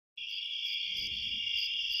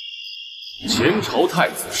前朝太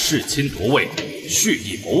子弑亲夺位，蓄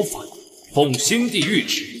意谋反，奉先帝谕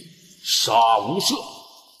旨，杀无赦。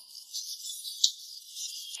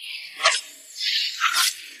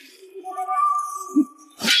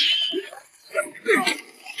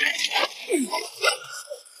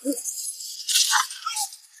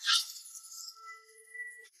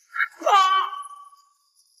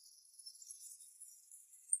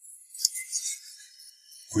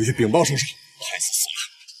回去禀报圣上，太子死了。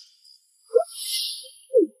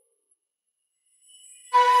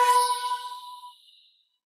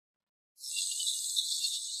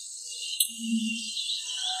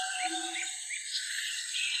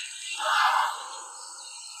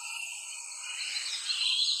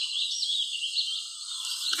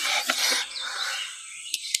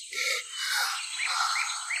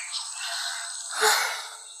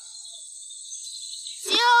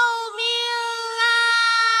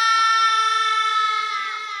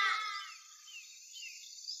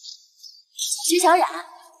 薛小冉，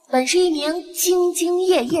本是一名兢兢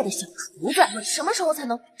业业的小厨子，我什么时候才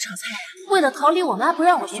能炒菜啊？为了逃离我妈不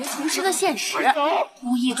让我学厨师的现实，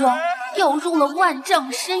无意中掉入了万丈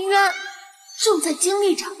深渊，正在经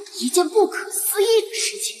历着一件不可思议的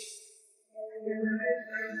事情。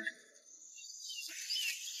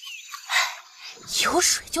有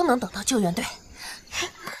水就能等到救援队。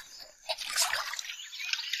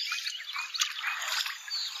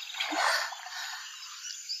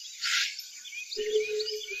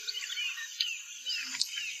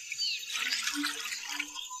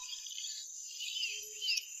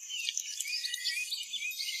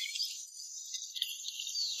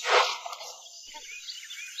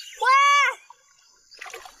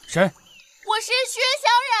 谁？我是薛小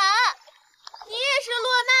冉，你也是落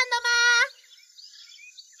难的吗？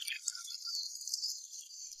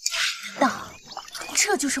难道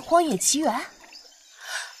这就是荒野奇缘？喂，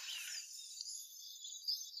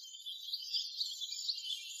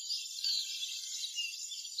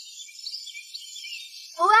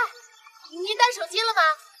你带手机了吗？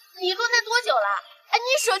你落难多久了？哎，你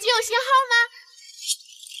手机有信号吗？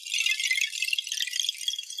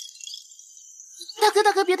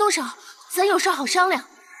 大哥，别动手，咱有事好商量。快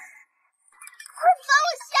放我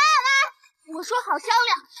下来！我说好商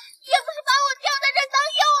量，也不是把我钓的人当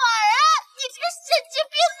诱饵啊！你这个神经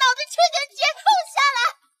病，脑袋缺点节空下来！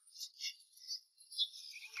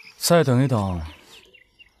再等一等，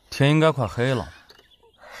天应该快黑了，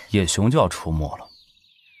野熊就要出没了。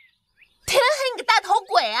天黑你个大头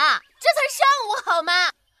鬼啊！这才上午好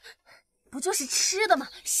吗？不就是吃的吗？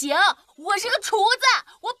行，我是个厨子，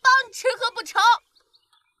我包你吃喝不愁。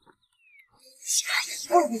 加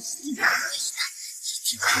油！你一定可以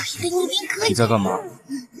的，你一定可以的，你在干嘛？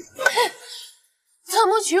怎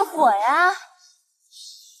么取火呀？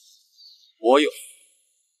我有。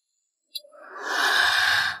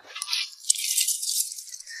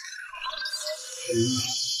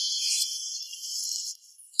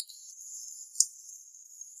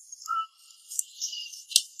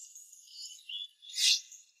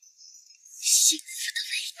幸福的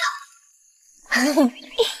味道。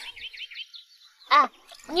哎，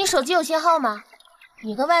你手机有信号吗？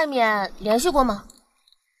你跟外面联系过吗？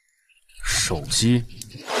手机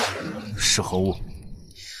是何物？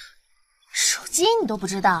手机你都不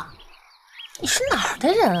知道，你是哪儿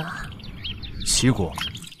的人啊？齐国。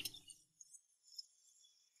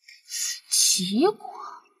齐国，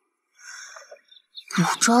武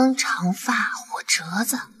装长发或折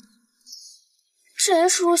子，这人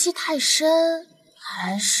是入戏太深，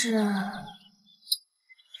还是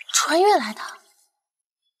穿越来的？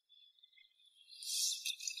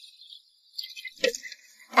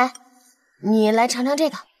 哎，你来尝尝这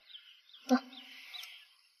个。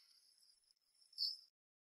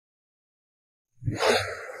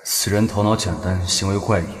此人头脑简单，行为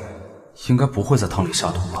怪异，应该不会在汤里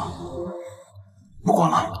下毒吧？不管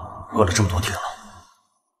了，饿了这么多天了。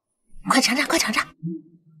快尝尝，快尝尝！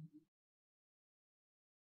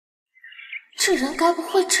这人该不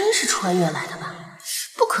会真是穿越来的吧？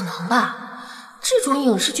不可能吧？这种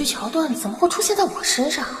影视剧桥段怎么会出现在我身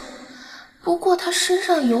上？ 不过他身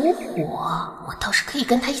上有火，我倒是可以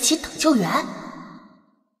跟他一起等救援。啊，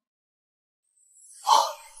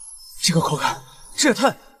这个口感，这也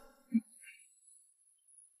太……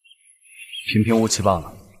平平无奇罢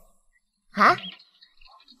了。啊？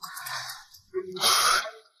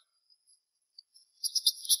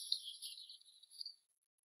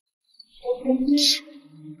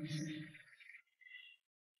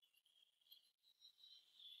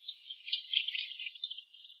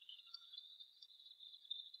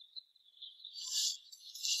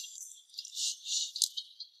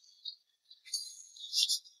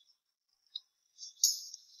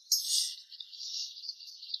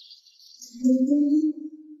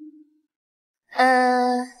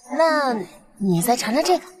那你再尝尝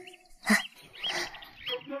这个。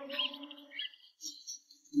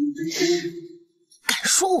敢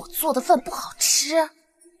说我做的饭不好吃？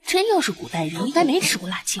真要是古代人，应该没吃过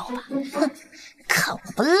辣椒吧？哼，看我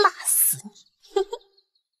不辣死你！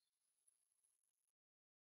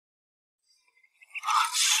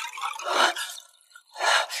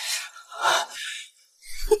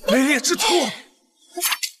雷烈之徒，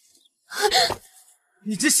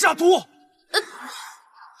你这下毒！你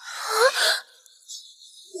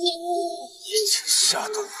这下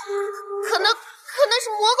毒，可能是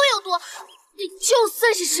魔鬼有毒。就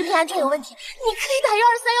算是食品安全有问题，你可以打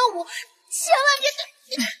12315，千万别。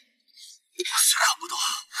要是看不到，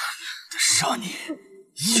得杀你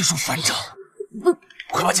易如反掌。不，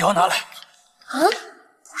快把解药拿来！啊！不然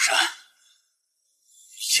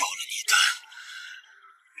要了你的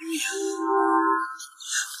命！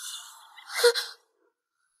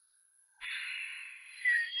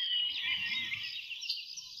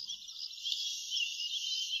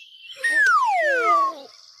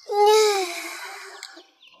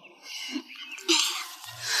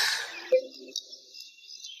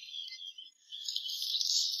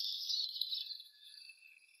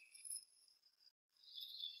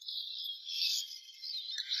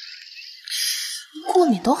过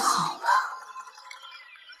敏都好了，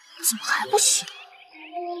怎么还不行？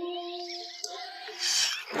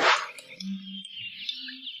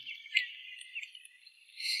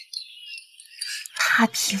他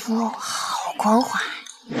皮肤好光滑，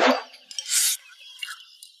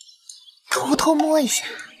偷偷摸一下，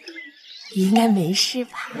应该没事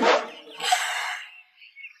吧？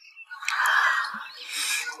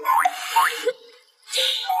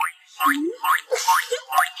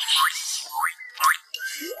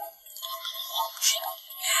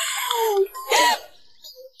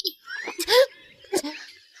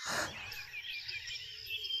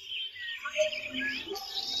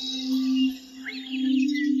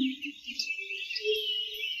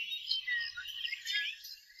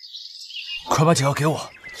快把解药给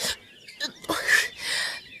我！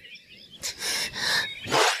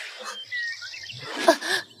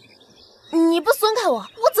你不松开我，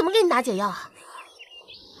我怎么给你拿解药啊？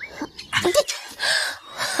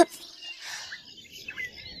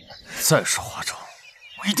再说话中，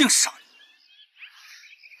我一定杀你！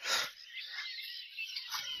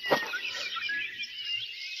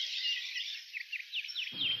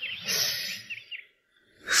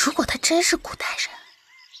如果他真是古代人，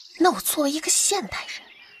那我作为一个现代人，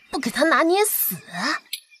不给他拿捏死？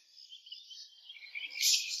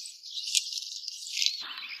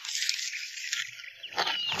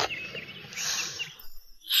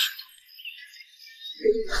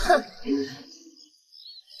哼，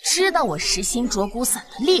知道我实心灼骨散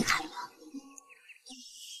的厉害了吗？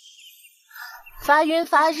发晕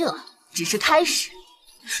发热只是开始，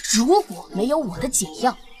如果没有我的解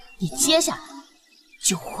药，你接下来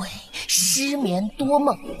就会失眠多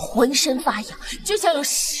梦，浑身发痒，就像有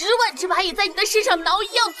10万只蚂蚁在你的身上挠一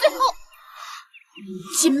样，最后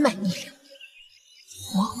筋脉逆流，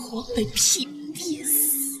活活被屁憋死。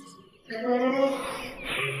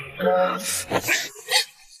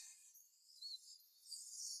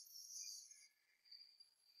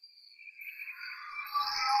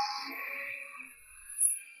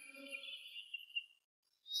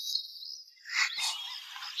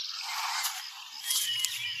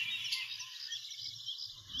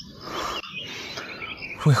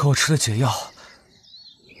为何我吃的解药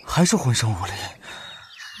还是浑身无力？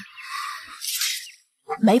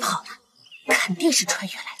没跑了，肯定是穿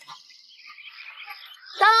越来的。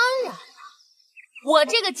当然了，我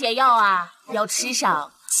这个解药啊，要吃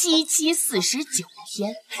上749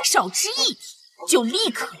天，少吃1天就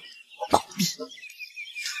立刻暴毙。我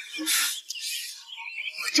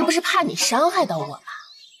这不是怕你伤害到我吗？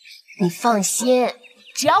你放心，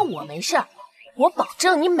只要我没事儿，我保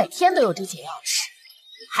证你每天都有这解药吃。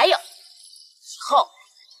还有，以后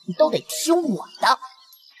你都得听我的。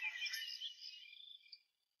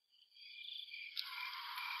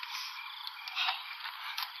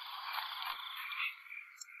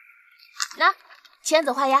那签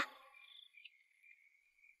字画押：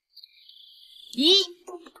一，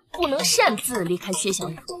不能擅自离开薛小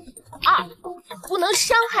冉；二，不能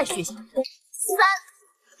伤害薛小冉；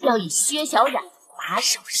三，要以薛小冉马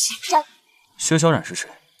首是瞻。薛小冉是谁？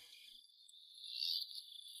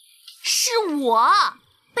是我，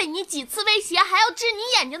被你几次威胁还要治你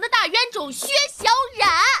眼睛的大冤种薛小冉。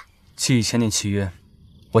既已签订契约，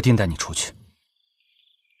我定带你出去。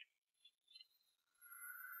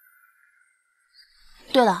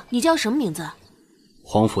对了，你叫什么名字？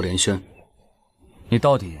皇甫连轩，你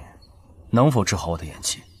到底能否治好我的演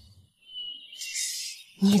技？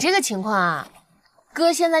你这个情况啊，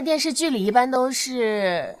搁现在电视剧里一般都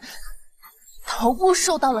是头部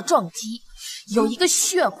受到了撞击，有一个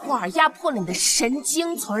血块压迫了你的神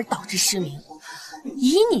经，从而导致失明。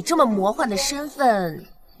以你这么魔幻的身份，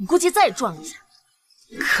你估计再撞一下，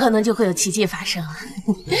可能就会有奇迹发生。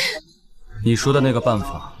你说的那个办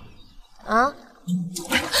法啊，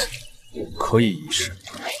可以一试。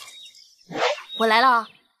我来了，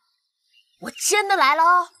我真的来了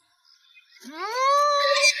哦。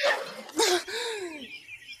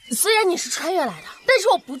虽然你是穿越来的，但是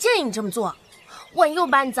我不建议你这么做。万一我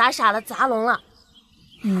把你砸傻了、砸聋了，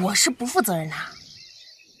我是不负责任的。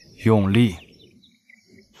用力。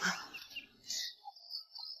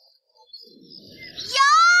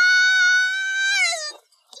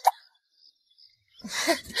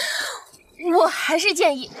我还是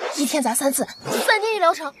建议一天砸3次，3天一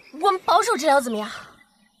疗程。我们保守治疗怎么样？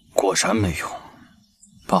果然没用，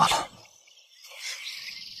罢了。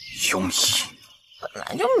用意本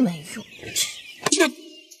来就没用。不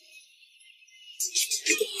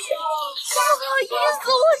好意思，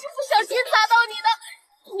我是不小心砸到你的，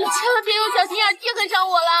你千万别用小心眼记恨上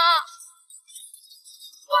我了。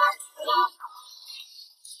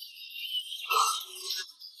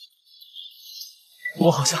我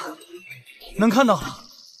好像能看到了。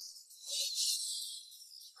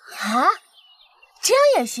啊，这样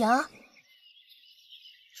也行？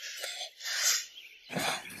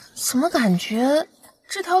怎么感觉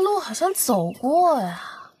这条路好像走过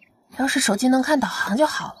呀？要是手机能看导航就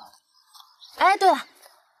好了。哎，对了，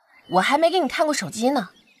我还没给你看过手机呢。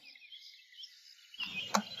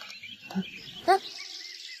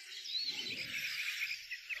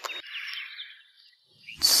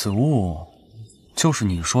此物就是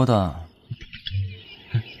你说的。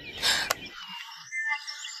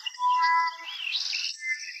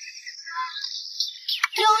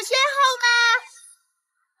有些号码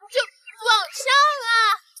就往上啊，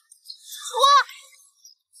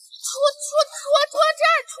戳这儿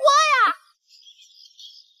戳呀！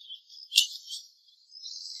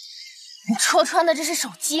你戳穿的这是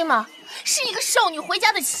手机吗？是一个少女回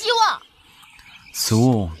家的希望。此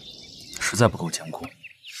物实在不够坚固。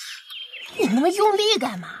你那么用力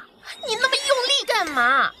干嘛？你那么用力干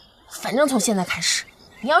嘛？反正从现在开始，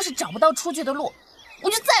你要是找不到出去的路，我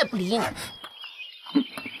就再也不理你。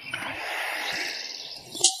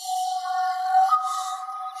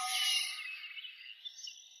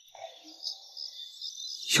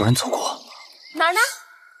有人走过。哪儿呢？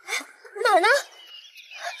哪儿呢？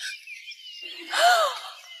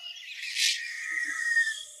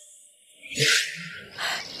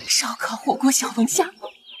烧烤、火锅、小龙虾，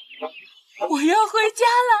我要回家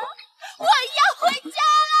了！我要回家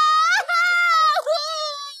了！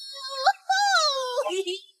回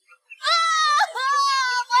家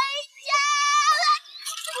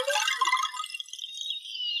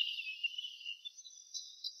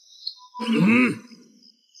了！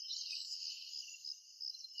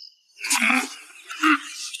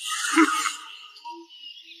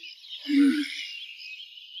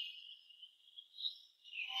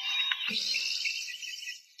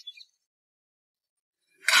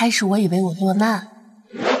开始我以为我落难，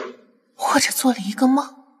或者做了一个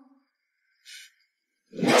梦，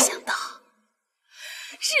没想到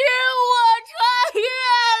是我穿越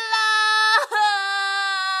了。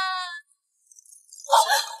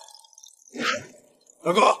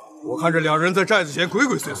大哥，我看这两人在寨子前鬼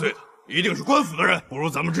鬼祟祟的，一定是官府的人，不如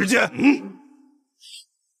咱们直接……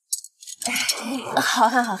好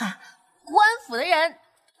看好看，官府的人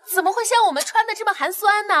怎么会像我们穿的这么寒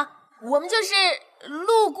酸呢？我们就是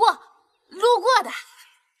路过的。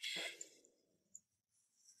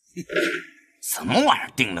什么玩意儿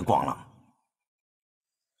叮了咣啷？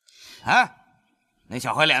哎，那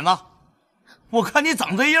小坏脸子，我看你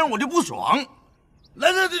长这样，我就不爽。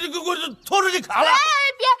来，给我拖出去砍了！哎，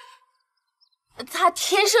别，他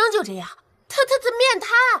天生就这样，他面瘫。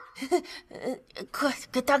快，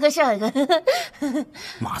大哥上一个。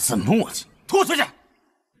妈真磨叽，拖出去！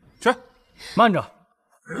去，慢着。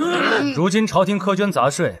如今朝廷苛捐杂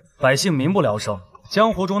税，百姓民不聊生，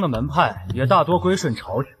江湖中的门派也大多归顺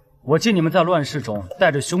朝廷。我见你们在乱世中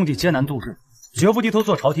带着兄弟艰难度日，绝不低头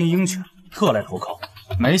做朝廷鹰犬，特来投靠。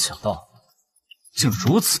没想到竟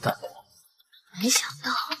如此淡漠。没想到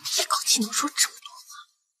一口气能说这么多话，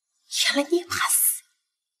原来你也怕死。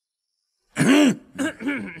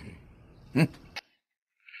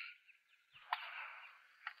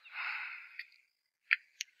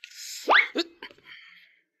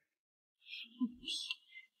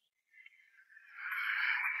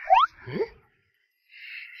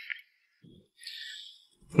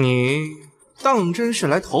你当真是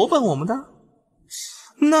来投奔我们的？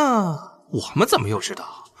那我们怎么又知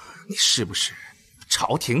道你是不是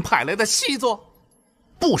朝廷派来的细作？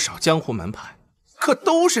不少江湖门派可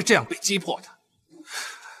都是这样被击破的。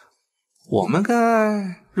我们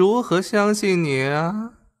该如何相信你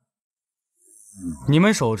啊？你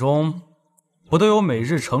们手中不都有每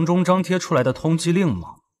日城中张贴出来的通缉令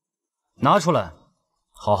吗？拿出来，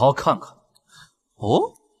好好看看。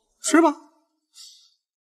哦，是吗？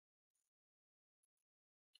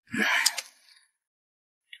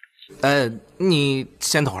你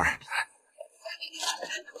先等会儿。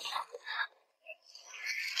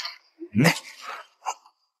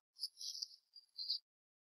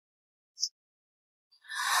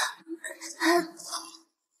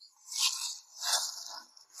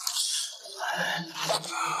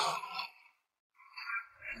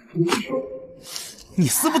你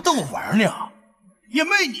是不是逗我玩呢？也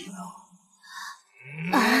没你呢。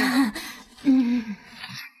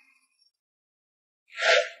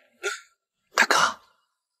大哥，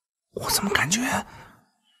我怎么感觉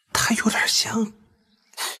他有点像？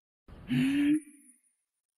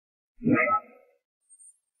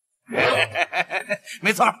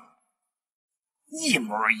没错，一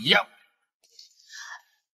模一样。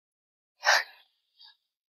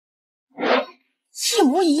一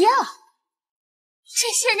模一样，这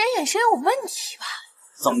些人眼神有问题吧？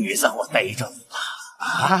终于让我逮着你了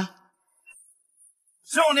啊！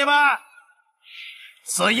兄弟们，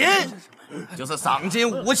此银就是赏金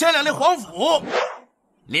5000两的皇甫，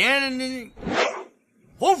连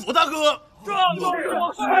皇甫大哥。壮士佩服，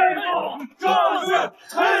壮士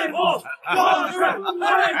佩服，壮士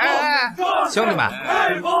佩服！兄弟们，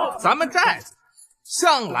咱们寨子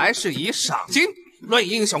向来是以赏金论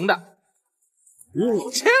英雄的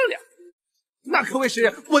，5000两，那可谓是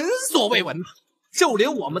闻所未闻呐！就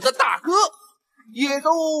连我们的大哥也都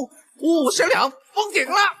50两封顶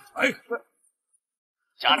了。哎，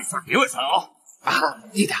家里别为难啊！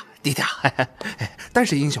低调低调。但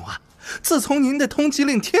是英雄啊，自从您的通缉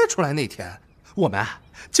令贴出来那天，我们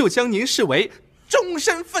就将您视为终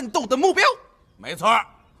身奋斗的目标。没错。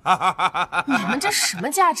你们这什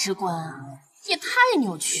么价值观啊？也太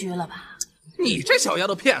扭曲了吧！你这小丫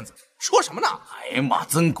头片子，说什么呢？哎呀妈，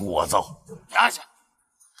真聒噪！下去。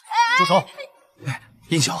住手！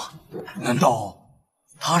英雄，难道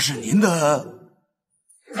她是您的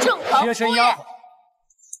正房贴身丫鬟？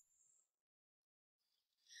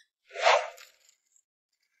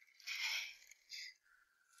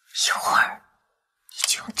一会儿你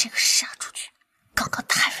就用这个杀出去，刚刚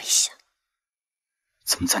太危险了。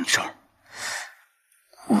怎么在你这儿？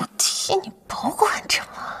我替你保管着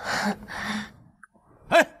嘛。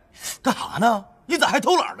哎，干啥呢？你咋还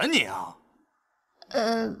偷懒了你啊？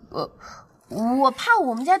我怕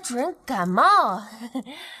我们家主人感冒。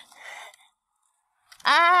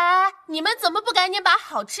哎，你们怎么不赶紧把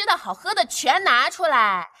好吃的好喝的全拿出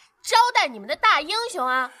来，招待你们的大英雄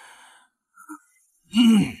啊？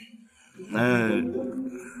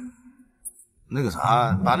那个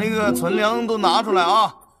啥，把那个存粮都拿出来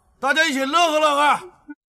啊，大家一起乐呵乐呵。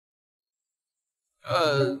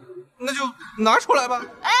那就拿出来吧。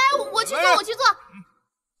哎，我去做，我去做。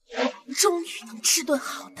终于能吃顿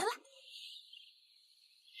好的了。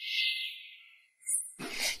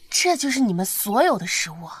这就是你们所有的食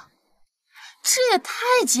物，这也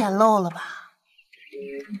太简陋了吧？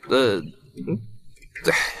对，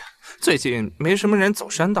最近没什么人走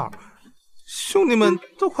山道，兄弟们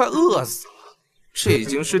都快饿死了，这已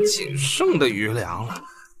经是仅剩的余粮了。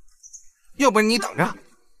要不然你等着，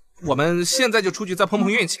我们现在就出去再碰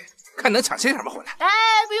碰运气，看能抢些什么回来。哎，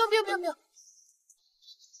不用，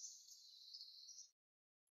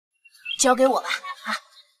交给我吧。啊，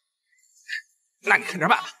那你看着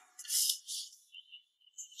办吧。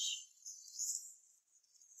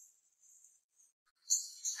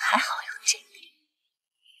还好有这个。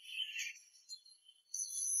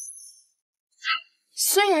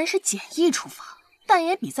虽然是简易厨房，但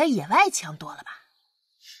也比在野外强多了吧？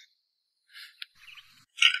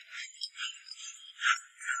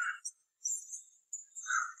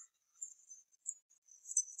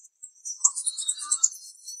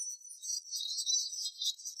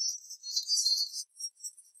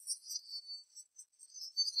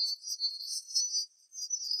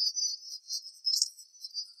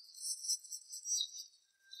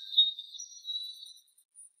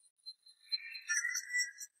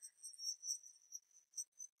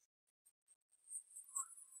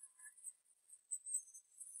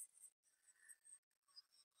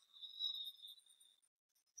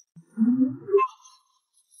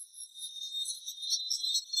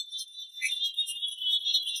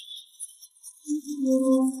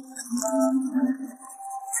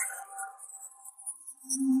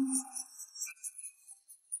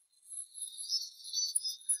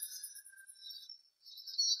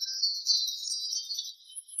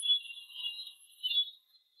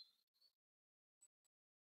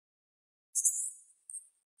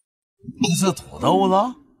是土豆子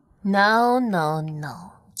 ？No No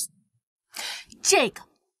No， 这个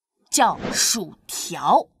叫薯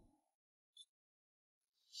条。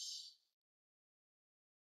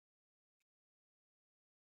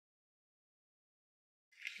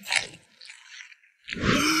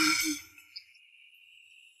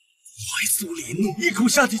快速烈怒，一口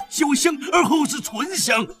下去酒香，而后是醇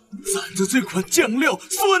香，蘸着这款酱料，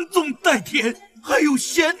酸中带甜，还有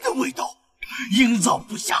咸的味道，营造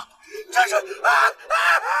不下。这是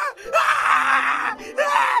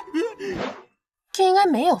这应该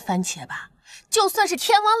没有番茄吧？就算是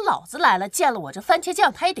天王老子来了，见了我这番茄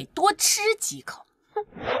酱，他也得多吃几口。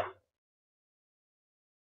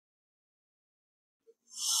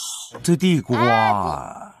这地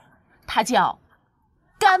瓜，它叫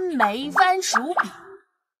干梅番薯饼。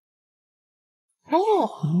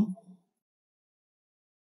哦。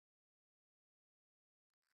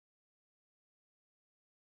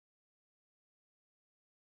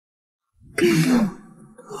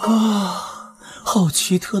啊，好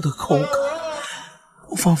奇特的口感，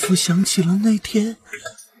我仿佛想起了那天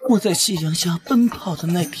我在夕阳下奔跑的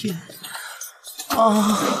那天。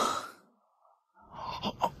啊，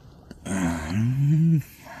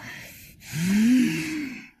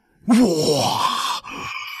哇，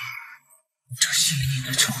这细腻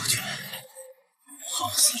的触觉，好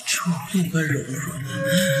似初恋般柔软，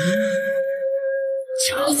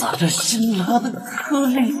夹杂着辛辣的颗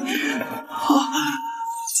粒。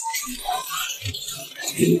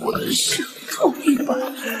我的伤痛一般。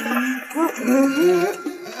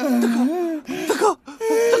大哥，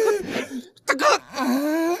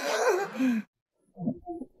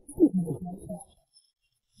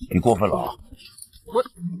你过分了啊！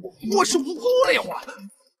我是无辜的呀，我。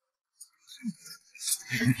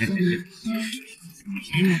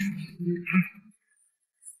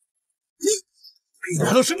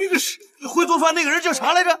难道是那个会做饭那个人叫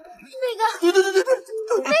啥来着？那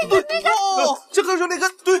个，对，哦，这可是那个，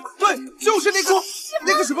对，就是那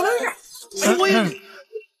个什么来着？我也，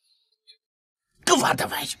个完的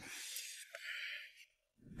玩意！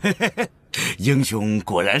嘿嘿嘿，英雄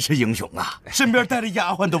果然是英雄啊，身边带的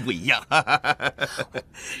丫鬟都不一样。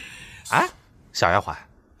哎，小丫鬟，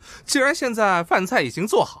既然现在饭菜已经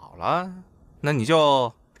做好了，那你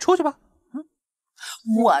就出去吧。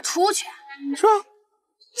我出去？是啊。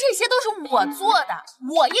这些都是我做的，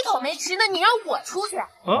我一口没吃呢，你让我出去？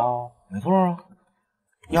没错啊，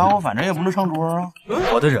丫鬟反正也不能上桌啊。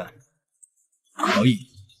我的人可以。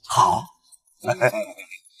好。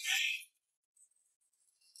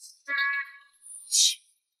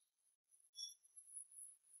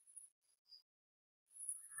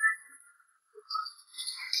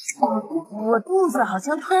我肚子好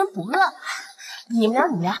像突然不饿了，你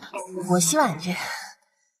们聊，我洗碗去。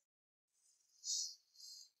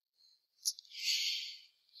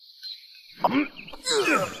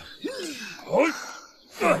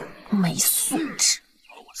没素质，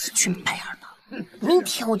一群白眼狼！明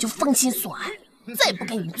天我就封心所爱，再不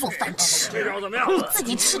给你们做饭吃。这招怎么样？你自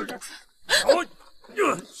己吃的。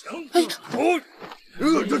行，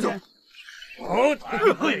这就好，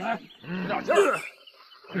大家。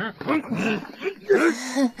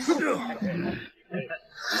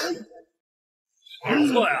不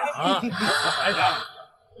错呀，啊，来点。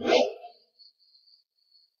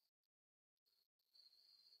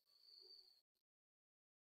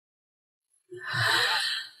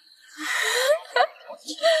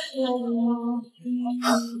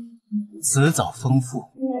词藻丰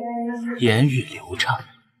富，言语流畅，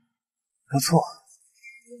不错，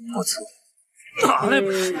不错。哪来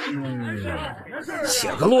本事？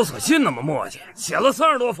写个啰嗦信那么磨叽，写了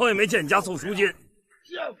30多封也没见你家送赎金，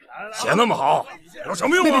写那么好有什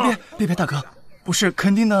么用啊？别，大哥，不是，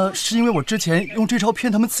肯定的是因为我之前用这招骗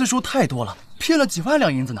他们次数太多了，骗了几万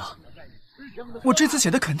两银子呢。我这次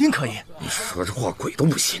写的肯定可以。你说这话鬼都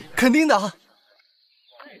不信。肯定的啊。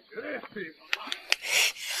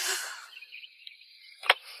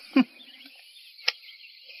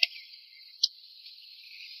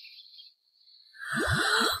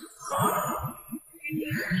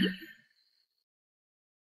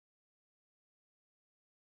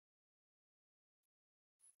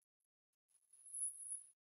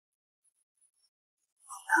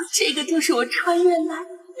这个就是我穿越来命中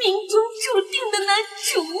注定的男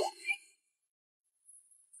主。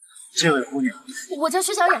这位姑娘，我叫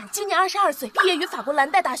薛小冉，今年22岁，毕业于法国蓝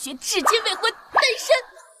带大学，至今未婚，单身。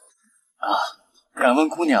啊，敢问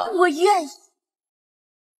姑娘？我愿意。有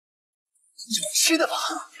吃的吧？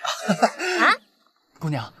啊？姑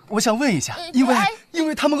娘，我想问一下，因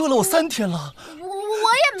为他们饿了我3天了。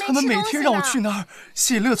我也没吃东西呢。他们每天让我去那儿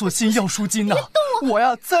写勒索信要赎金呢。别动我！我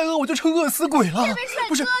呀，再饿我就成饿死鬼了。这位帅哥，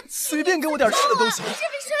不是，随便给我点吃的都行。这位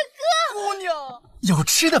帅哥，姑娘，有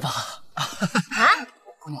吃的吧？啊？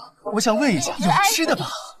姑娘，我想问一下，有吃的吧？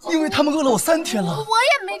因为他们饿了我3天了。我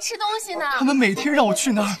也没吃东西呢。他们每天让我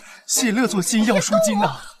去那儿写勒索信要赎金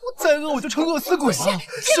呢。再饿我就成饿死鬼了。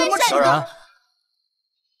什么吃的？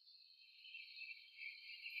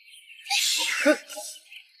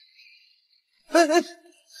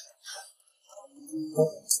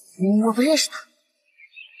我不认识他。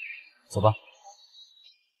走吧。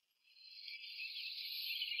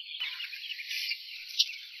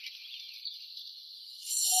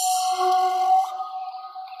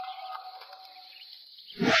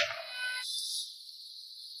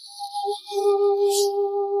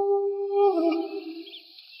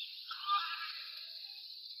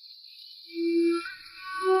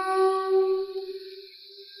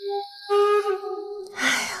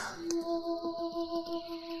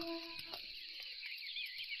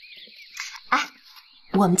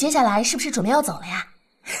我们接下来是不是准备要走了呀？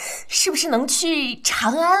是不是能去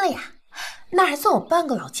长安了呀？那还算我半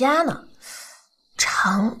个老家呢。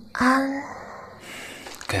长安，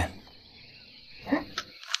给。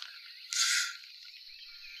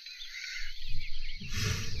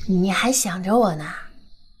你还想着我呢？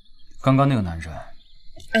刚刚那个男人，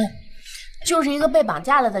就是一个被绑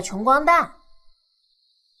架了的穷光蛋。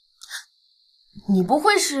你不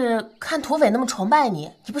会是看土匪那么崇拜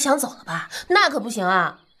你，你不想走了吧？那可不行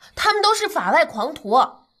啊，他们都是法外狂徒，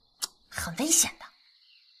很危险的。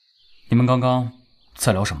你们刚刚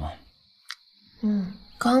在聊什么？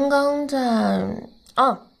刚刚在……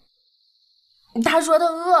他说他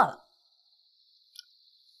饿了。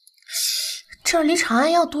这儿离长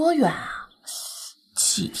安要多远啊？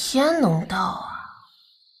几天能到啊？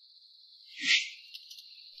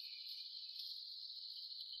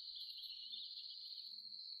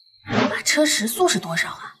马车时速是多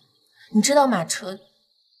少啊？你知道马车……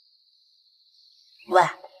喂，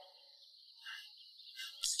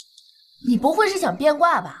你不会是想变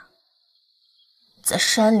卦吧？在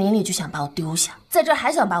山林里就想把我丢下，在这儿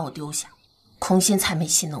还想把我丢下，空心菜没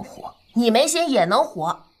心能活，你没心也能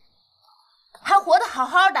活，还活得好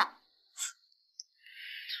好的。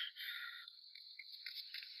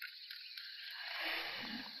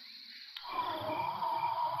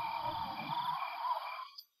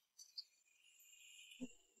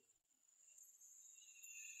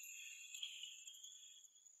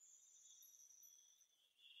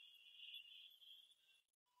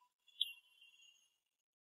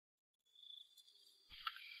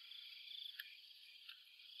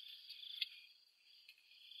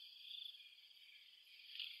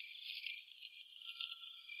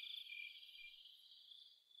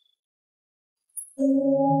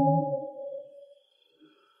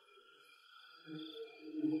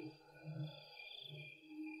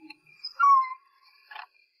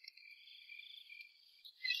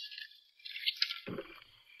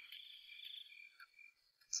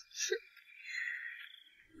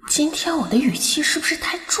今天我的语气是不是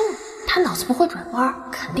太重？他脑子不会转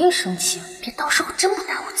弯，肯定生气。别到时候真不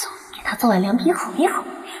带我走，给他做碗凉皮好一好。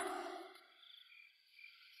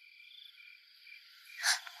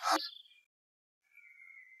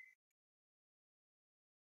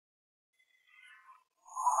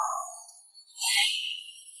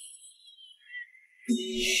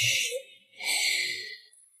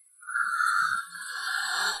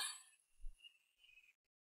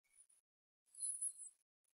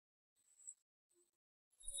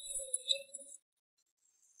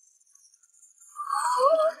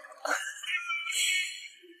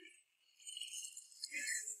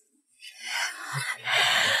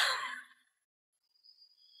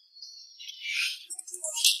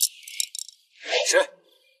谁？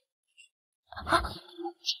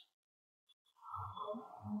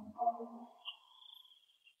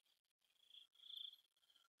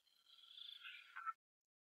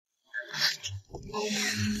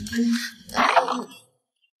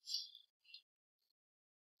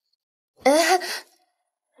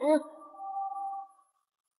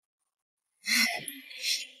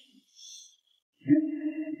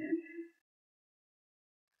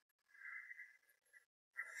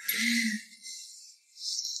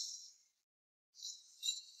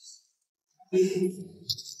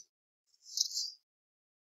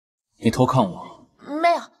你偷看我？没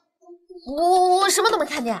有，我什么都没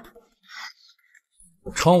看见。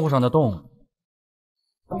窗户上的洞，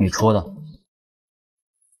你戳的？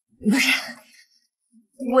不是，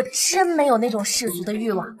我真没有那种世俗的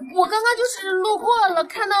欲望。我刚刚就是路过了，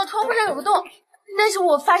看到窗户上有个洞，但是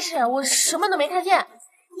我发誓我什么都没看见。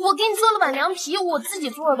我给你做了碗凉皮，我自己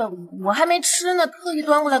做的，我还没吃呢，特意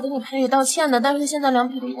端过来给你赔礼道歉的。但是现在凉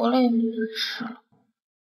皮坨了，也没得吃了。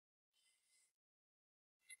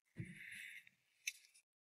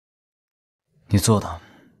你做的，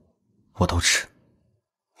我都吃。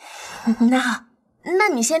那好，那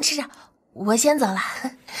你先吃着，我先走了。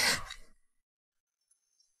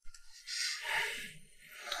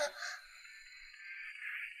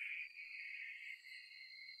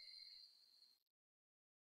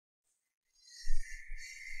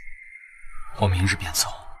我明日便走。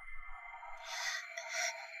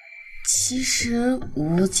其实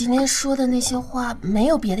我今天说的那些话没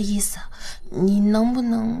有别的意思，你能不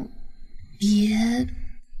能别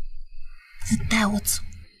不带我走？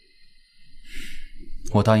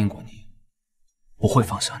我答应过你，不会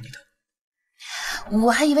放下你的。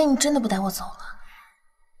我还以为你真的不带我走了。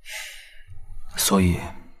所以，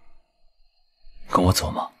跟我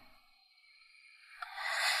走吗？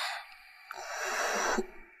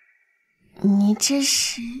你这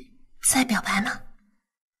是在表白吗？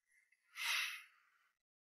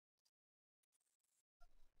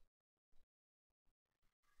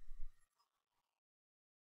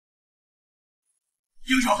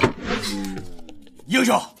英雄，英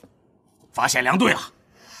雄，发现两队了，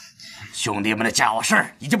兄弟们的家伙事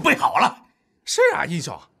儿已经备好了。是啊，英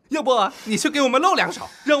雄，要不你去给我们露两手，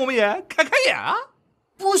让我们也开开眼啊？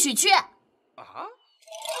不许去！啊？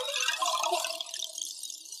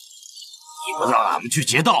你不让俺们去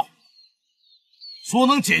劫道，说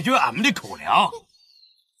能解决俺们的口粮，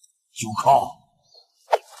就靠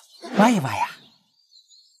挖一挖呀。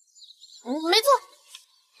没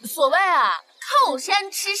错，所谓啊，靠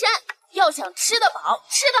山吃山，要想吃得饱、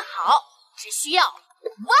吃得好，只需要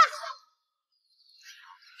挖。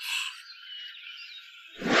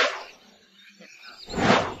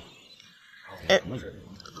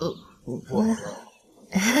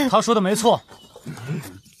他说的没错。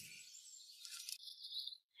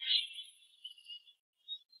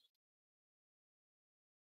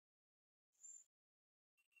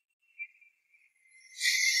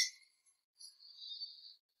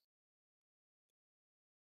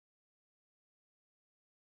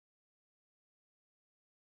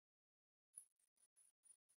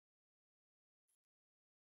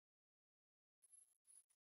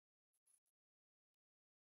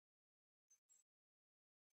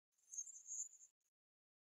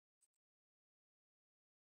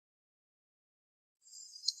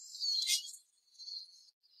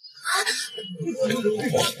兄弟们，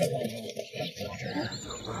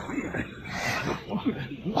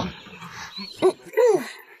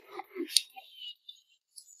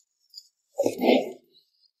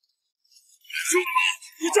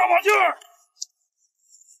你加把劲儿！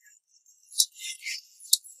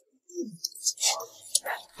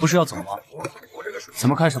不是要走吗？怎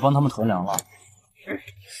么开始帮他们囤粮了？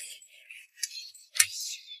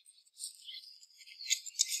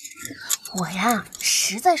我呀，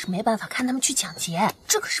实在是没办法看他们去抢劫，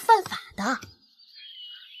这可是犯法的。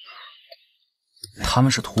他们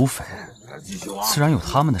是土匪，自然有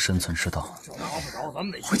他们的生存之道。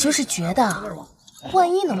我就是觉得，万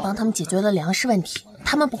一能帮他们解决了粮食问题，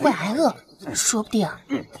他们不会挨饿，说不定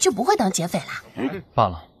就不会当劫匪了。罢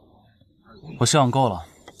了，我休养够了，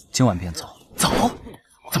今晚便走。走？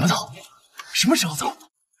怎么走？什么时候走？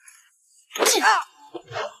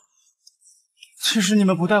其实你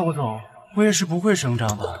们不带我走，我也是不会声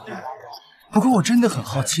张的。不过我真的很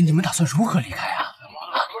好奇，你们打算如何离开啊？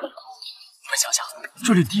你们想想，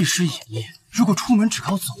这里地势隐秘，如果出门只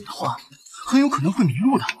靠走的话，很有可能会迷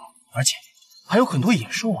路的，而且还有很多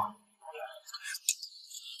野兽啊。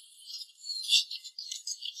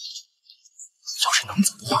要是能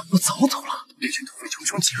走的话，我早走了。这群土匪穷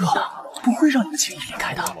凶极恶的，不会让你们轻易离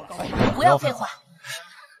开的。不要废话。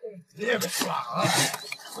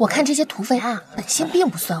我看这些土匪啊，本性并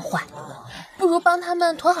不算坏，不如帮他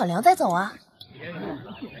们囤好粮再走啊。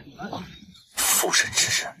附身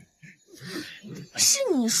之人，是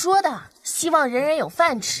你说的，希望人人有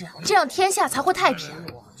饭吃，这样天下才会太平。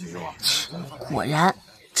果然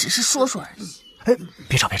只是说说而已。哎，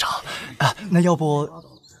别吵别吵啊！那要不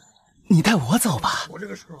你带我走吧？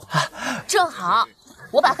正好，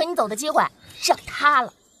我把和你走的机会让他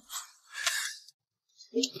了。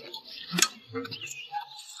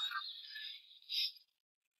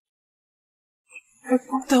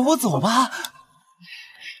带我走吧。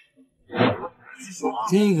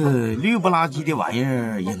这个绿不拉几的玩意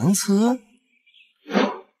儿也能吃？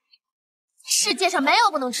世界上没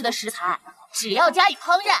有不能吃的食材，只要加以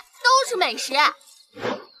烹饪，都是美食。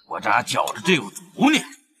我咋觉着这有毒呢？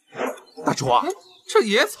大厨啊，这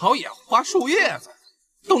野草、野花、树叶子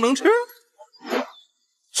都能吃？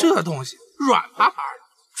这东西软趴趴的，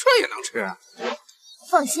这也能吃？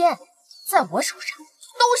放心，在我手上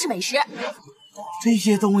都是美食。这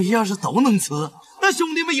些东西要是都能吃，那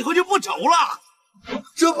兄弟们以后就不愁了。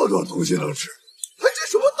这么多东西能吃，还这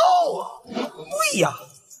什么道啊？对呀，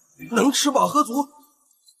能吃饱喝足，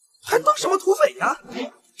还当什么土匪呀？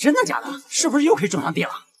真的假的？是不是又可以种上地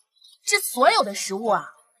了？这所有的食物啊，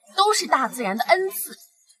都是大自然的恩赐，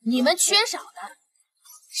你们缺少的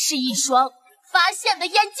是一双发现的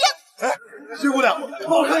眼睛。哎，谢姑娘，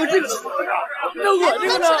帮我看看这个。那我这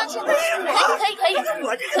个呢？可以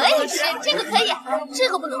吃，这个可以，这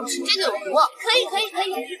个不能吃，这个有毒。可以，这个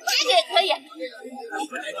也可以。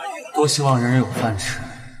多希望人人有饭吃，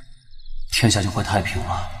天下就会太平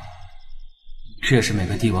了。这也是每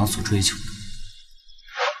个帝王所追求的。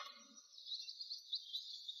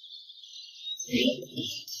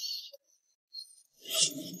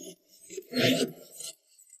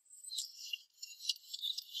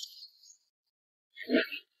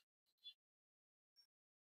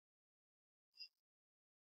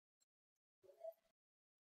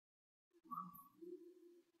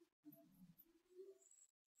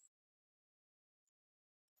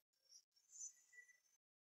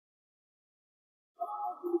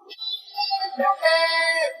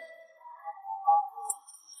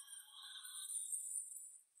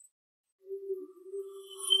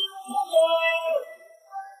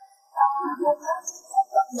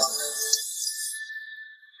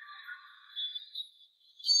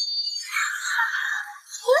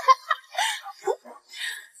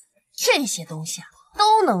这些东西啊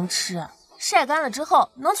都能吃，晒干了之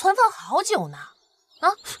后能存放好久呢。啊？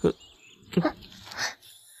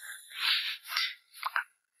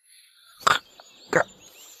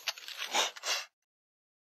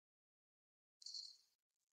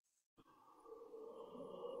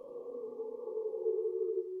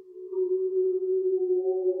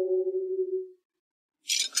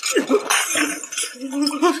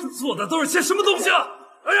做的都是些什么东西啊！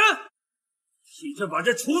来人，替朕把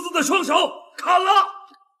这厨子的双手砍了！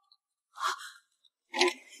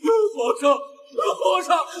皇上，皇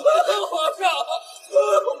上，皇上，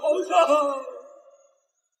皇上！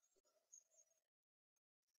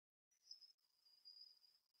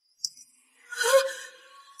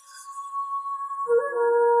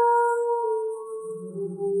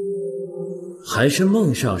还是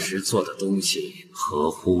孟少时做的东西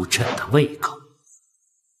合乎朕的胃口。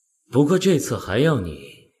不过这次还要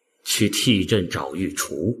你去替朕找御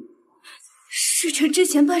厨。侍臣之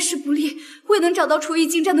前办事不力，未能找到厨艺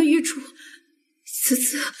精湛的御厨，此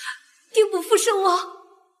次定不负圣望。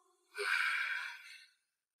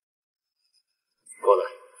过来。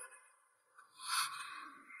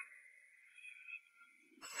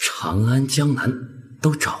长安、江南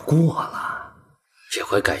都找过了，这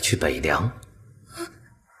回改去北凉。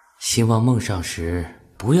希望孟上时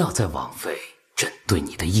不要再枉费朕对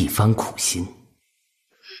你的一番苦心。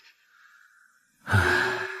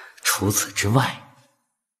除此之外，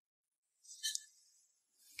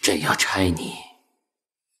朕要差你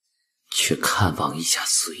去看望一下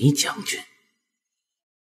隋将军。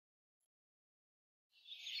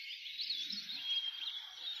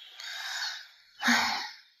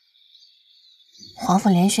皇甫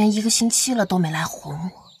连轩1个星期了都没来哄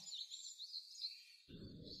我。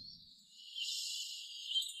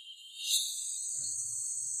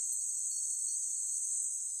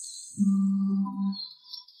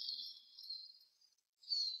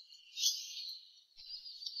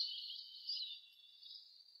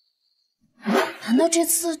难道这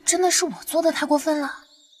次真的是我做的太过分了？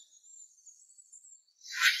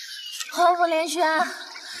皇甫连轩，你到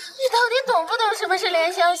底懂不懂什么是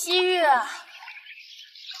怜香惜玉啊？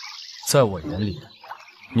在我眼里，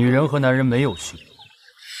女人和男人没有区别。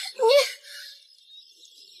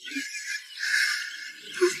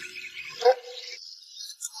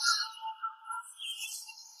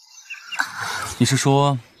你是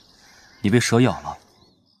说你被蛇咬了？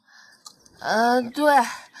对。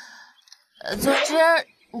总之，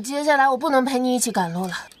接下来我不能陪你一起赶路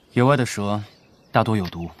了。野外的蛇大多有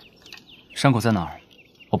毒，伤口在哪儿？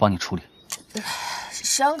我帮你处理。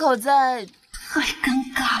伤口在……太尴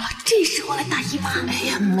尬了，这时候来大姨妈。哎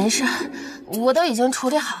呀，没事，我都已经处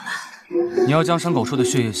理好了。你要将伤口处的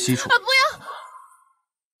血液吸出。不要！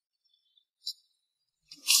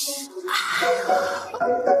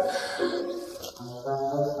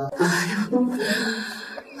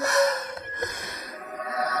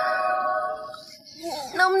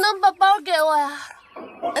能不能把包给我呀？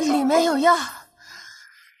里面有药。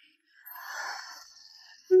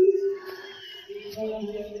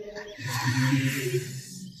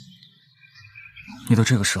你都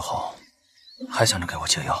这个时候，还想着给我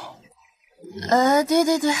解药？对，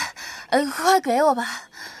快给我吧。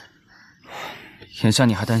眼下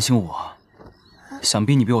你还担心我，想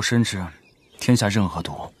必你比我深知，天下任何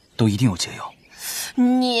毒都一定有解药。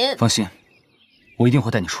你放心，我一定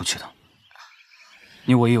会带你出去的。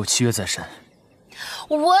你我也有契约在身。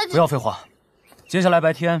不要废话，接下来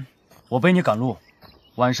白天我背你赶路，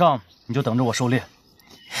晚上你就等着我狩猎。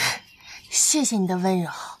谢谢你的温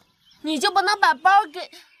柔，你就不能把包给？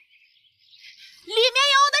里面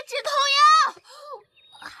有我的止痛药。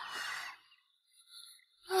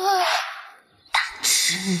大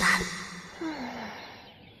直男，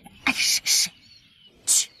爱谁谁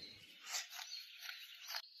去。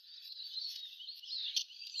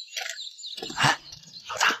哎，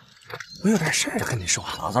老大，我有点事儿跟你说。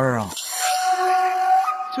啥事儿啊？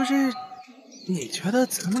就是你觉得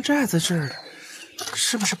咱们寨子这儿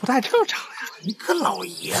是不是不太正常呀？你个老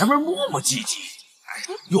爷们磨磨唧唧，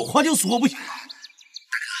有话就说不行吗？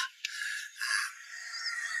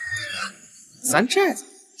咱寨子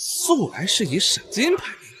素来是以赏金排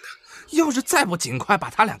名的，要是再不尽快把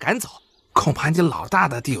他俩赶走，恐怕你老大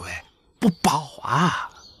的地位不保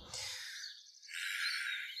啊！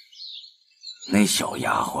那小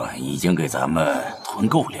丫鬟已经给咱们囤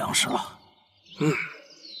够粮食了，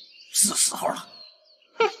是时候了。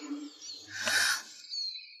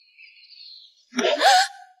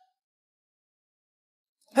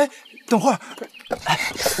哎，等会儿，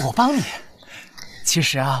我帮你。其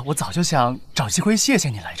实啊，我早就想找机会谢谢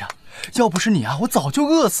你来着，要不是你啊，我早就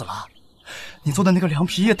饿死了。你做的那个凉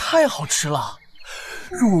皮也太好吃了，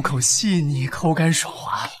入口细腻，口感爽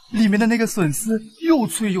滑，里面的那个笋丝又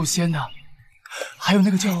脆又鲜的，还有那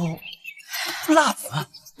个叫辣子，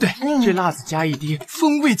对，这辣子加一滴，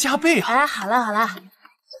风味加倍啊！哎，好了，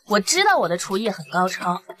我知道我的厨艺很高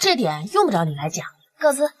超，这点用不着你来讲。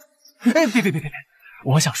各自。哎，别！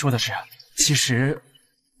我想说的是，其实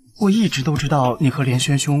我一直都知道你和连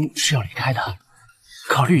轩兄是要离开的，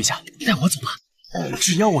考虑一下，带我走吧。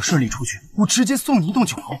只要我顺利出去，我直接送你一栋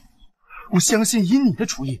酒楼。我相信以你的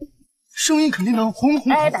厨艺，生意肯定能红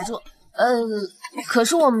红火火。哎，打住！可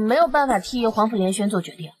是我没有办法替皇甫连轩做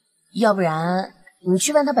决定，要不然你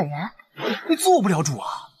去问他本人。你做不了主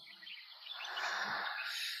啊！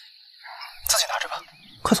自己拿着吧，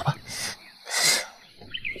快走吧。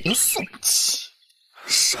又送不起，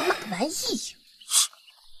什么玩意？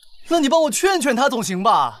那你帮我劝劝他总行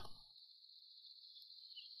吧？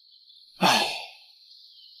哎，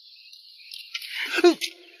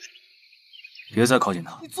别再靠近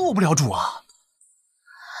他！你做不了主啊！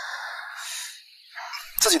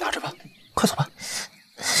自己拿着吧，快走吧。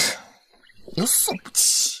又送不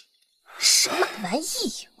起，什么玩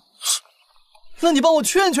意？那你帮我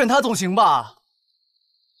劝劝他总行吧？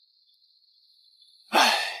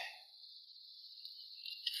哎，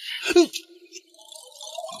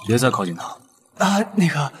别再靠近他！啊，那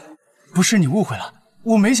个，不是你误会了，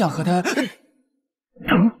我没想和他。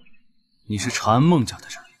你是长安孟家的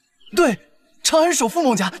人？对，长安首富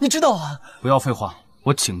孟家，你知道啊？不要废话，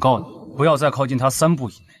我警告你，不要再靠近他3步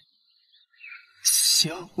以内。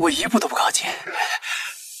行，我1步都不靠近。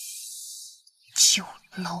酒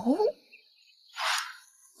楼，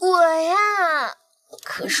我呀，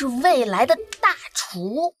可是未来的大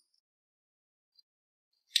厨。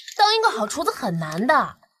当一个好厨子很难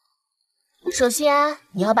的。首先，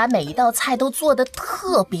你要把每一道菜都做得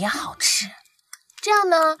特别好吃，这样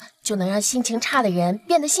呢，就能让心情差的人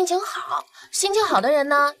变得心情好，心情好的人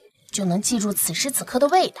呢，就能记住此时此刻的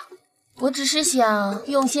味道。我只是想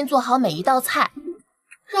用心做好每一道菜，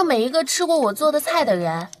让每一个吃过我做的菜的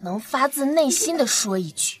人能发自内心的说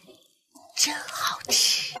一句：“真好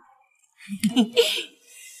吃。”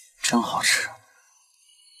真好吃。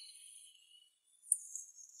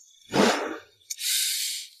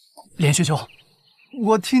连轩兄，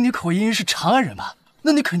我听你口音是长安人吧？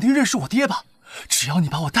那你肯定认识我爹吧？只要你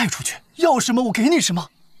把我带出去，要什么我给你什么，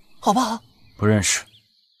好不好？不认识。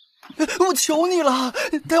我求你了，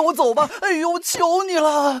带我走吧！哎呦，求你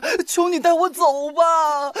了，求你带我走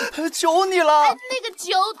吧！求你了。哎，那个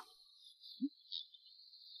酒。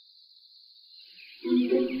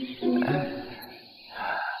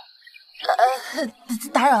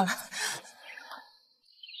打扰了。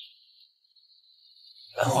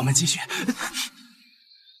我们继续。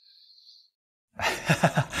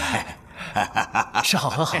吃好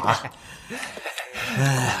喝好啊！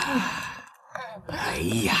哎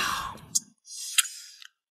呀，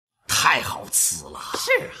太好吃了！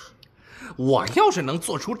是啊，我要是能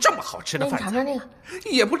做出这么好吃的饭菜，尝尝那个，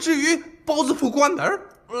也不至于包子铺关门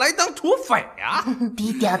来当土匪啊！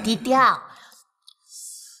低调低调。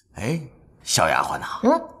哎，小丫鬟呐，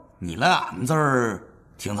你来俺们这儿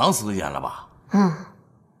挺长时间了吧？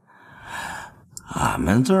俺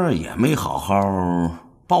们这儿也没好好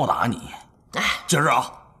报答你。今儿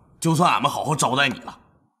啊，就算俺们好好招待你了，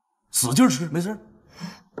使劲吃，没事。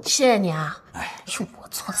谢谢你啊！是我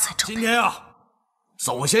错了才招待。今天啊，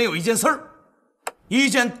首先有一件事儿，一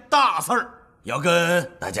件大事儿，要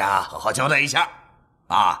跟大家好好交代一下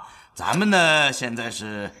啊。咱们呢，现在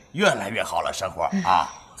是越来越好了，生活啊。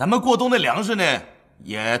咱们过冬的粮食呢，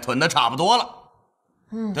也囤的差不多了，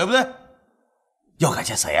对不对？要感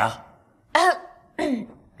谢谁啊？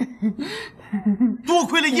多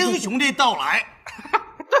亏了英雄的到来，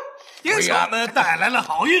为俺们带来了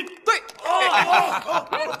好运。对，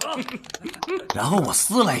然后我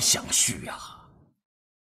思来想去呀，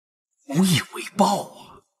无以为报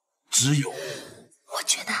啊，只有我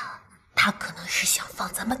觉得他可能是想放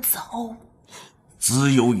咱们走，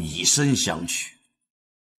只有以身相许，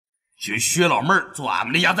许薛老妹儿做俺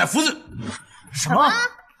们的压寨夫人。什么？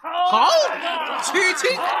好，娶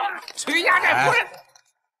亲，娶压寨夫人。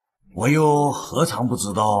我又何尝不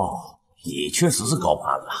知道你确实是高攀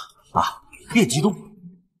了啊！别激动，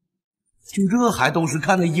就这还都是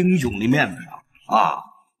看在英雄的面子上啊！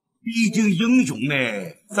毕竟英雄呢，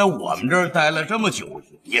在我们这儿待了这么久，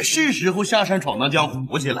也是时候下山闯荡江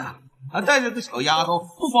湖去了。还带着个小丫头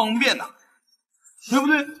不方便呐，对不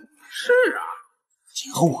对？是啊，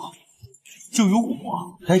今后啊，就由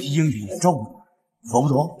我代替英雄来照顾你，妥不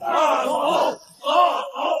妥？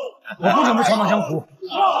我不准备闯荡江湖。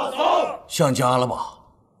想家了吧？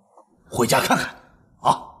回家看看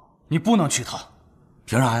啊！你不能娶她，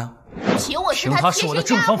凭啥呀？凭她是我的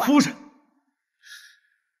正房夫人。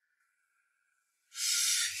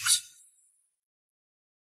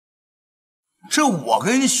这我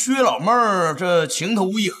跟薛老妹儿这情投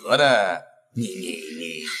意合的，你，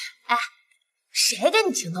哎，谁跟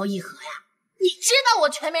你情投意合呀？你知道我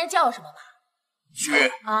全名叫什么吗？薛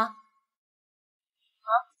大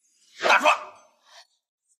壮。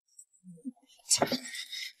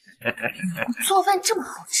做饭这么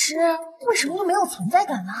好吃，为什么就没有存在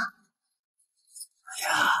感呢？哎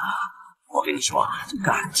呀，我跟你说啊，这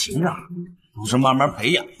感情啊，都是慢慢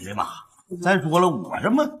培养的嘛。再说了，我这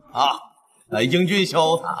么英俊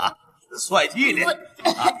潇洒、帅气的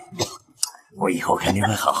啊，我以后肯定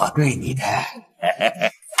会好好对你的。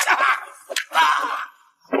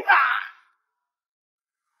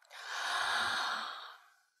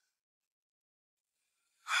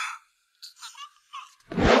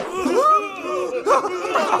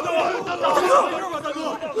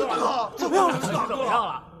怎么样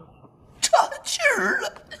了？差劲儿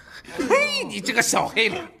了！嘿，你这个小黑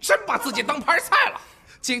脸，真把自己当盘菜了。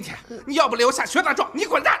今天你要不留下薛大壮，你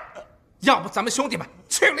滚蛋；要不咱们兄弟们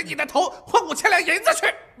去了你的头，换5000两银子去。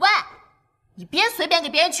喂，你别随便给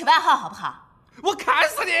别人取外号好不好？我砍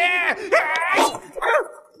死你！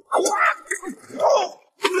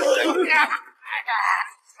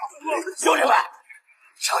兄弟们，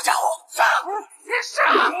小家伙上！上！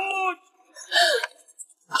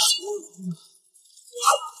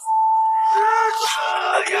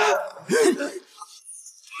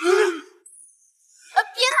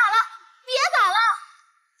别打了，别打了！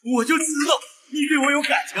我就知道你对我有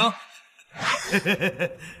感情。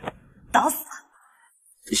打死他！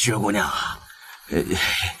薛姑娘啊，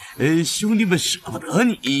兄弟们舍不得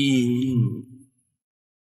你，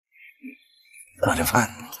饿着饭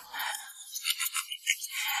呢。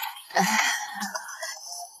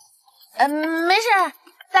没事，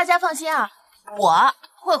大家放心啊，我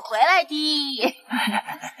会回来的。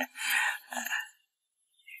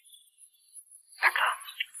大哥，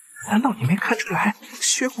难道你没看出来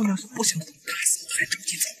薛姑娘不想打死我才着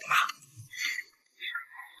急走吗？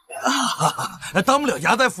当不了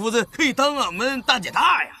压寨夫人，可以当俺们大姐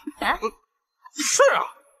大呀。是啊。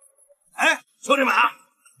哎，兄弟们啊，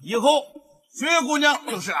以后薛姑娘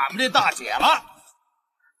就是俺们的大姐了。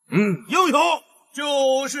英雄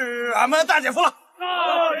就是俺们大姐夫了。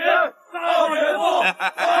大姐夫，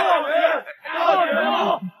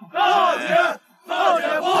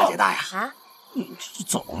大姐大呀！啊，你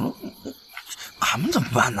走了，俺们怎么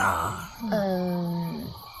办呢？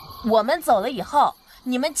我们走了以后，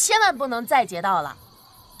你们千万不能再劫道了，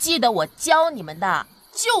记得我教你们的，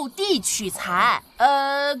就地取材，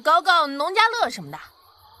搞搞农家乐什么的。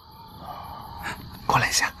过来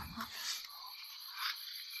一下。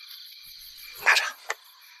拿着，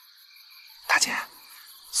大姐，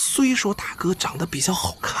虽说大哥长得比较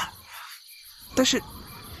好看，但是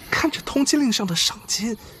看着通缉令上的赏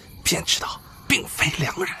金，便知道并非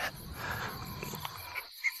良人。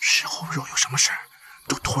事后若有什么事，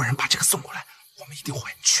都托人把这个送过来，我们一定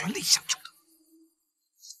会全力相救的。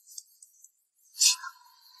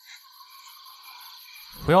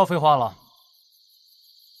不要废话了，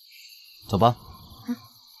走吧。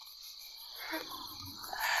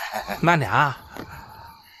慢点啊！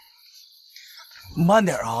慢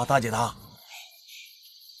点啊，大姐大。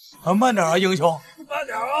慢点啊，英雄。慢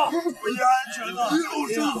点啊，注意安全啊！一路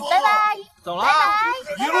顺风。拜拜。走了。拜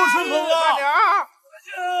拜。一路顺风啊！慢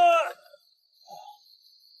点儿。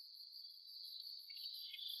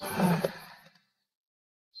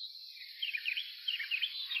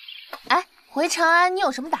哎，回长安你有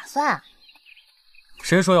什么打算啊？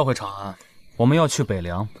谁说要回长安？我们要去北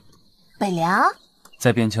凉。北凉？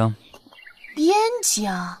在边疆。边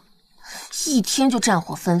疆，一听就战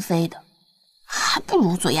火纷飞的，还不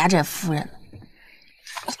如做压寨夫人呢。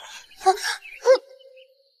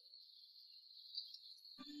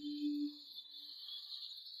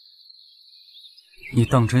你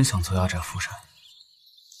当真想做压寨夫人？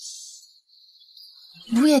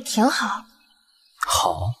不也挺好？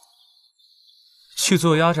好，去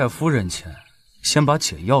做压寨夫人前，先把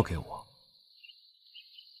解药给我。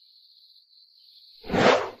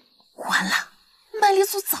完了，麦丽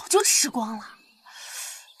素早就吃光了。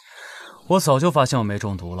我早就发现我没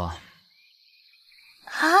中毒了。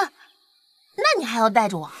啊？那你还要带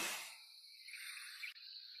着我？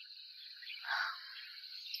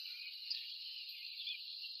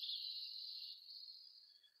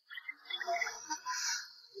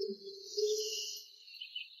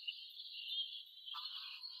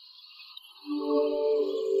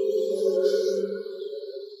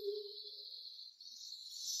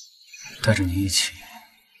带着你一起，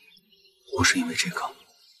不是因为这个。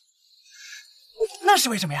那是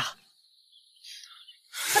为什么呀？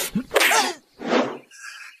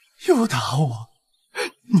又打我！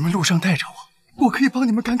你们路上带着我，我可以帮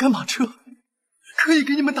你们赶赶马车，可以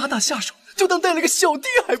给你们打打下手，就当带了个小弟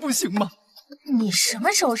还不行吗？你什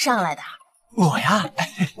么时候上来的？我呀，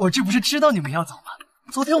我这不是知道你们要走吗？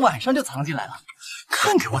昨天晚上就藏进来了，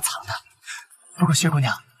看给我藏的。不过薛姑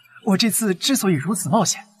娘，我这次之所以如此冒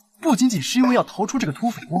险，不仅仅是因为要逃出这个土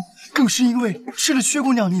匪窝，更是因为吃了薛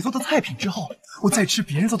姑娘你做的菜品之后，我再吃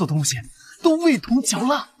别人做的东西都味同嚼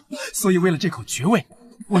蜡，所以为了这口绝味，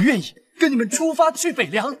我愿意跟你们出发去北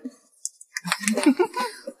凉。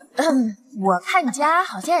我看你家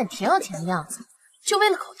好像也挺有钱的样子，就为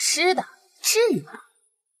了口吃的，至于吗？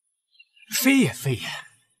非也非也，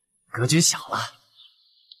格局小了。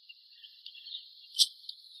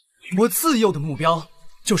我自幼的目标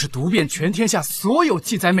就是读遍全天下所有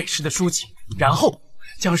记载美食的书籍，然后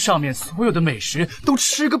将上面所有的美食都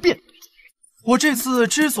吃个遍。我这次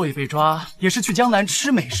之所以被抓，也是去江南吃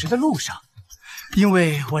美食的路上，因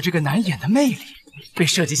为我这个难掩的魅力被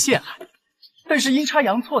设计陷害，但是阴差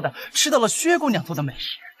阳错的吃到了薛姑娘做的美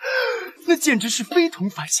食，那简直是非同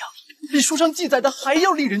凡响，比书上记载的还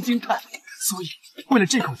要令人惊叹。所以为了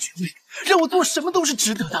这口绝味，让我做什么都是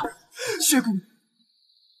值得的。薛姑娘，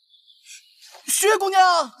薛姑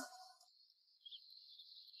娘。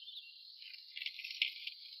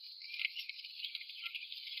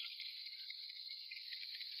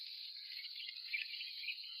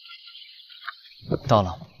到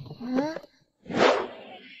了。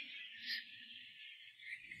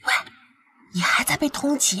喂，你还在背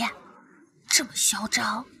通缉？这么嚣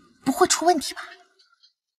张，不会出问题吧？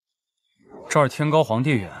这儿天高皇帝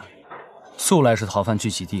远，素来是逃犯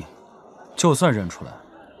聚集地，就算认出来，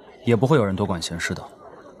也不会有人多管闲事的。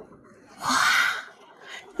哇，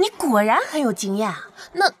你果然很有经验啊！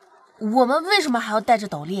那我们为什么还要戴着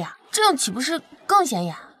斗笠啊？这样岂不是更显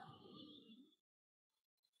眼？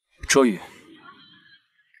遮雨。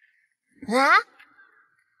啊？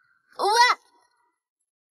喂！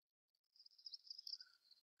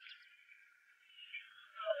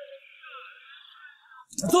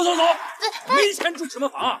走走走，没钱住什么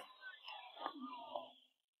房啊？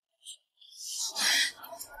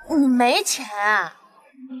你没钱啊？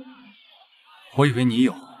我以为你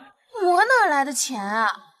有。我哪来的钱啊？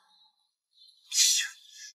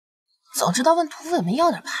早知道问土匪们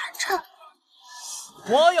要点盘缠。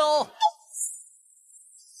我有。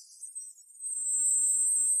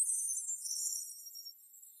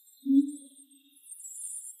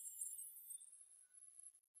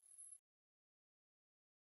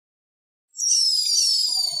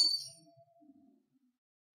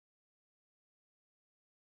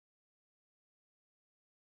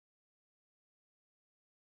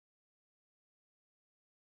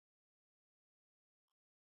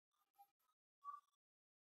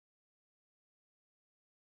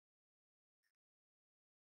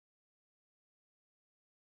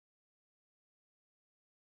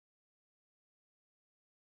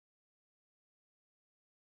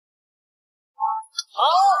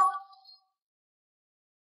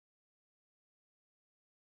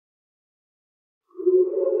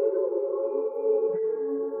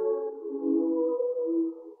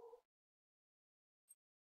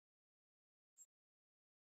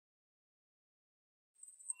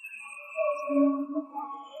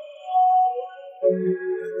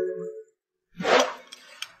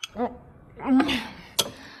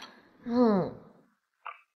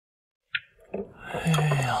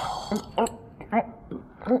哎呀，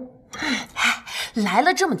来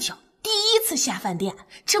了这么久，第一次下饭店，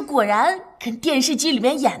这果然跟电视剧里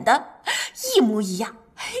面演的一模一样。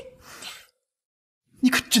你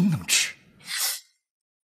可真能吃！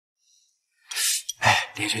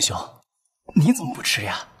哎，连轩兄，你怎么不吃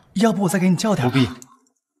呀？要不我再给你叫点？不必。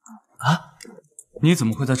啊？你怎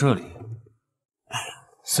么会在这里？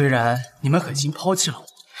虽然你们狠心抛弃了我，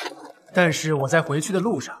但是我在回去的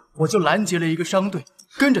路上，我就拦截了一个商队，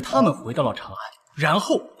跟着他们回到了长安，然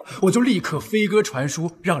后我就立刻飞鸽传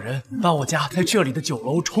书，让人把我家在这里的酒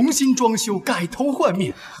楼重新装修，改头换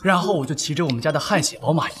面，然后我就骑着我们家的汗血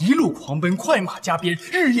宝马一路狂奔，快马加鞭，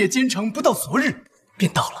日夜兼程，不到昨日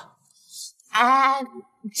便到了。哎，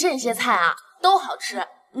这些菜啊都好吃，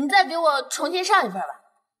你再给我重新上一份吧，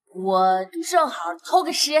我正好偷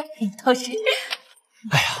个师，偷师。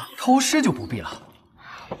哎呀，偷师就不必了。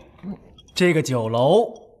这个酒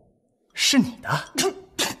楼是你的，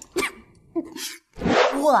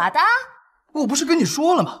我的？我不是跟你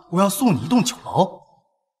说了吗？我要送你一栋酒楼。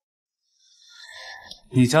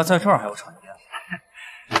你家在这儿还有产业？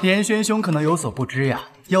连轩兄可能有所不知呀，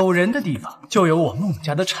有人的地方就有我孟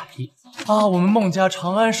家的产业啊！我们孟家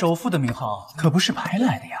长安首富的名号可不是白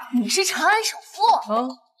来的呀。你是长安首富啊？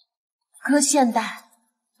搁现代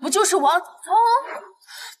不就是王子聪？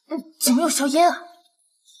怎么有硝烟啊？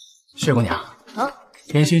薛姑娘啊，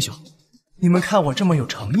连轩兄，你们看我这么有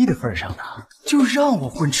诚意的份上呢，就让我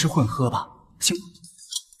混吃混喝吧。行，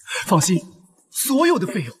放心，所有的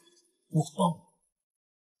费用我包。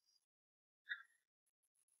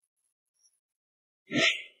哎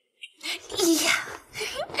呀，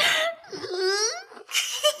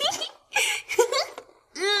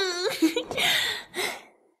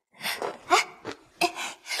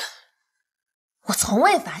我从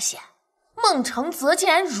未发现孟承泽竟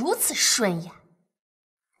然如此顺眼，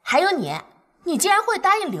还有你竟然会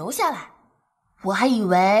答应留下来，我还以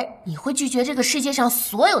为你会拒绝这个世界上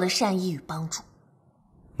所有的善意与帮助。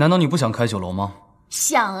难道你不想开酒楼吗？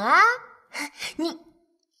想啊，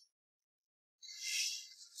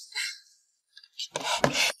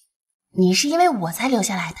你是因为我才留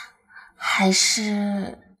下来的，还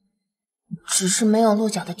是只是没有落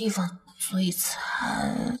脚的地方，所以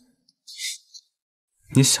才……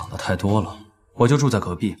你想的太多了，我就住在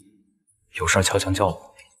隔壁，有事悄悄叫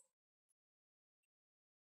我。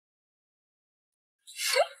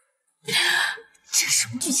这什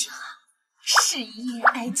么剧情啊？事业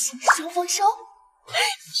爱情双丰收？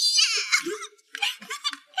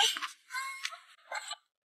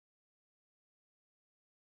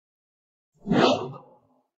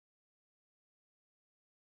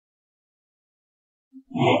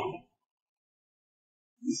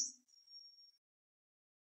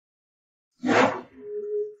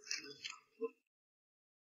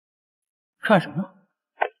看什么呢？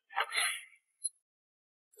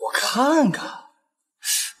我看看，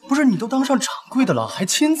不是你都当上掌柜的了，还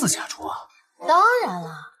亲自下厨啊？当然了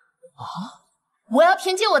啊！我要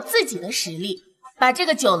凭借我自己的实力，把这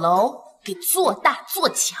个酒楼给做大做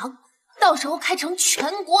强，到时候开成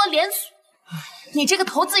全国连锁。你这个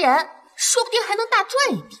投资人，说不定还能大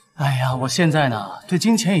赚一笔。哎呀，我现在呢，对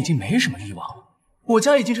金钱已经没什么欲望了。我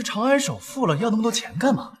家已经是长安首富了，要那么多钱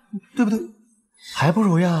干嘛？对不对？还不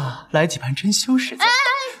如呀，来几盘珍馐食材。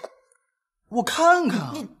我看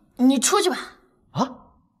看。你出去吧。啊？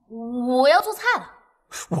我要做菜了。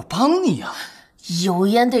我帮你呀。油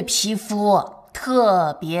烟对皮肤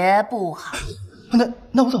特别不好。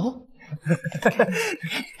那我走。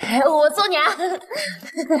我做你啊。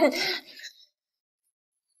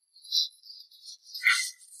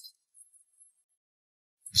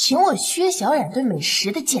凭我薛小冉对美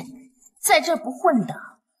食的见识，在这不混的，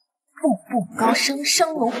步步高升，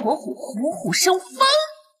生龙活虎，虎虎生风。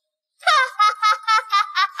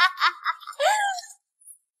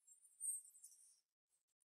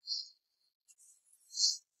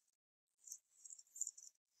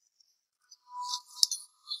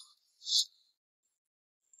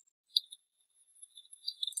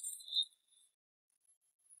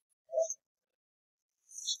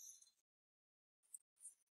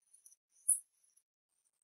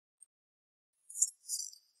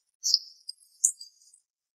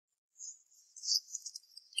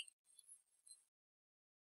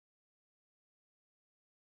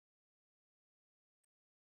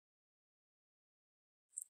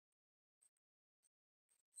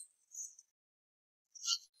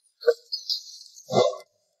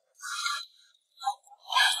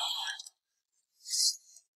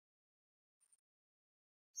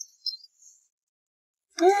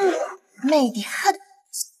美的很。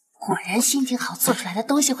果然心情好，做出来的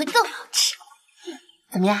东西会更好吃。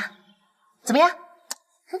怎么样？怎么样？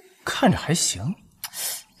看着还行。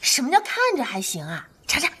什么叫看着还行啊？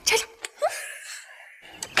尝尝，尝尝。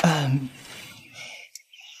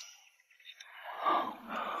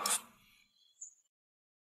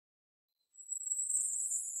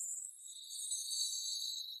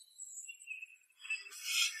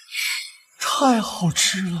太好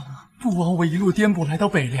吃了！不枉我一路颠簸来到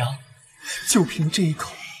北凉，就凭这一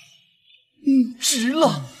口，值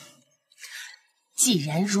了。既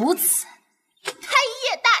然如此，开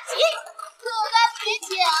业大吉！速干别抢，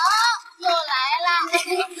又来了！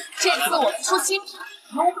这次我们出新品，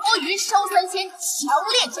油泼鱼烧三鲜，强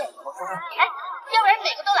烈建议。哎，要不然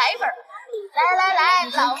每个都来一份。来，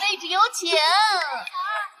老位置有请。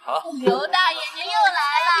好，刘大爷您又来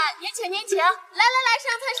了，您请。来，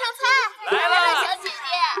上菜。来，小姐姐。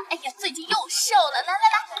哎呀，最近又瘦了，来，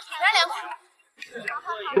拿2块。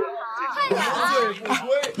快点啊！哎，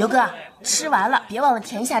刘哥，吃完了别忘了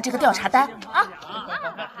填一下这个调查单啊。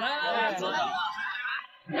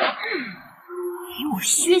以我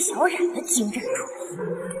薛小冉的精湛厨艺，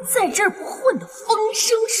在这儿不混得风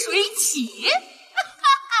生水起。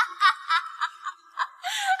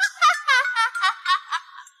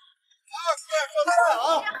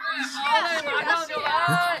马上就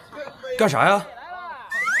来！干啥呀？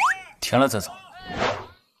填了再走。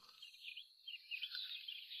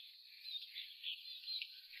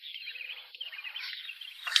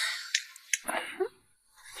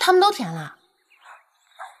他们都填了，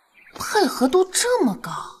配合度这么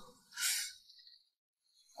高，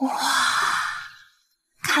哇！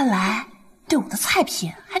看来对我的菜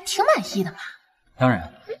品还挺满意的嘛。当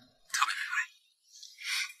然。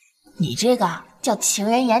你这个叫情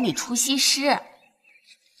人眼里出西施。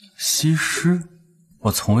西施，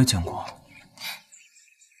我从未见过。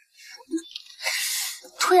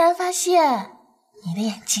突然发现你的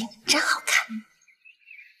眼睛真好看。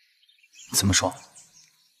怎么说？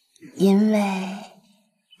因为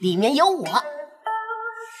里面有我。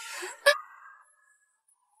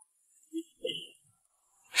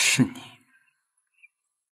是你。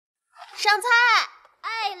上菜！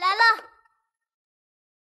哎，来了。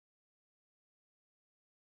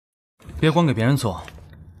别光给别人做，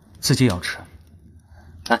自己也要吃。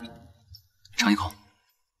来，尝一口。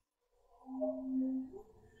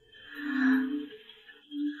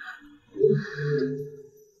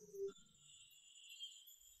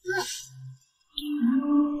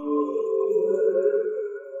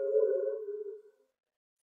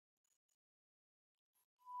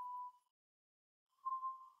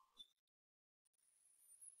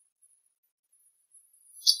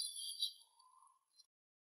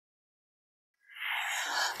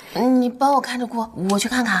你帮我看着锅，我去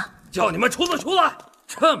看看。叫你们厨子出来！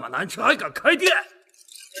这么难吃还敢开店？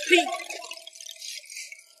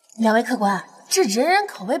两位客官，这人人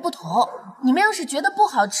口味不同，你们要是觉得不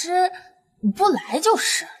好吃，不来就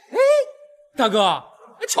是。大哥，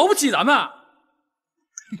瞧不起咱们？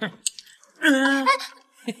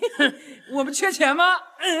我们缺钱吗？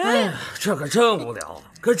哎呀，这可真无聊，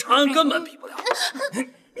跟长安根本比不了。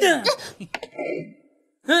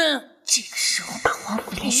这个时候把皇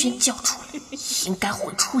甫连轩叫出来，应该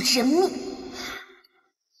混出人命。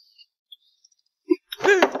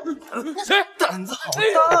谁胆子好大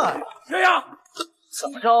呀？谁呀？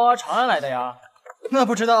怎么着啊？长安来的呀？那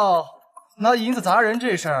不知道拿银子砸人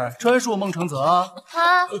这事儿专属孟承泽啊？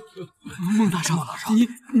孟大少，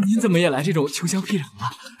您怎么也来这种穷乡僻壤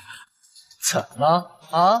啊？怎么了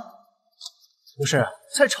啊？不是，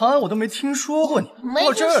在长安我都没听说过你，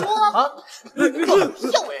没听说啊？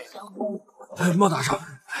孟大少，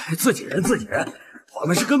自己人，我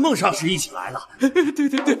们是跟孟上使一起来的。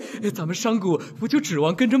对，咱们商贾不就指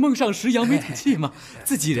望跟着孟上使扬眉吐气吗？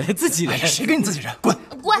自己人。谁跟你自己人？滚！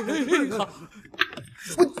好，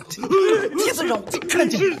闭嘴，让我看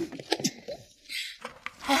见你。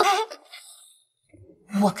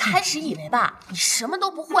我开始以为吧，你什么都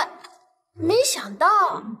不会，没想到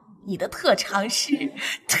你的特长是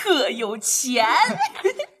特有钱。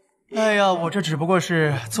哎呀，我这只不过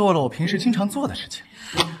是做了我平时经常做的事情。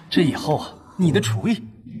这以后啊，你的厨艺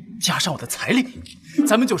加上我的财力，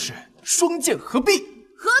咱们就是双剑合璧。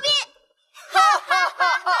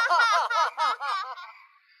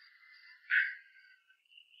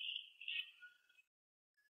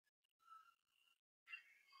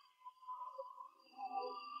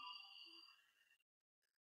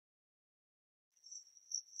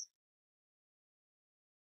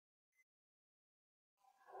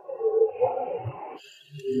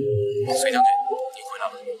隋将军，你回来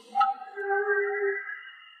了。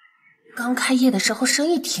刚开业的时候生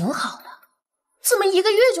意挺好的，怎么1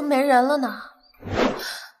个月就没人了呢？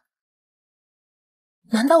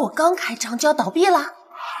难道我刚开张就要倒闭了？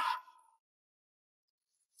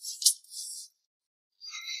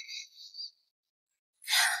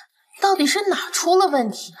到底是哪出了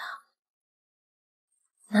问题啊？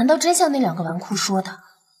难道真像那2个纨绔说的，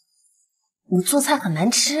我做菜很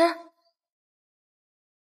难吃？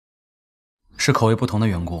是口味不同的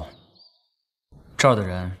缘故。这儿的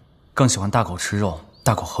人更喜欢大口吃肉、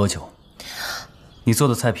大口喝酒，你做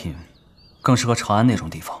的菜品更适合长安那种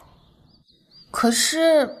地方。可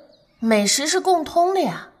是美食是共通的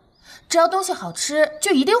呀，只要东西好吃，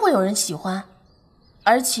就一定会有人喜欢。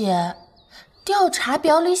而且调查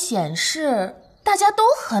表里显示，大家都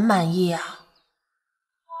很满意啊。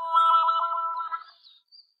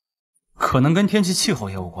可能跟天气气候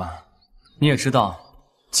也有关。你也知道，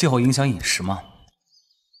气候影响饮食吗？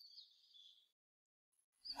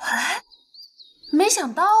哎，没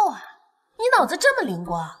想到啊，你脑子这么灵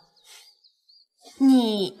光。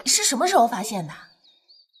你是什么时候发现的？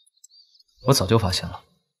我早就发现了。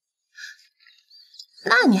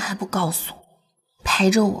那你还不告诉我，陪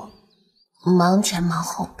着我忙前忙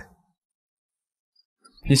后的。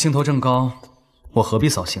你兴头正高，我何必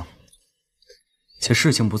扫兴？且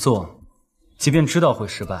事情不做，即便知道会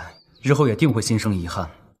失败，日后也定会心生遗憾。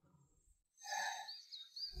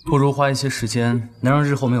不如花一些时间，能让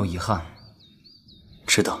日后没有遗憾，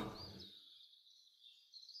值得。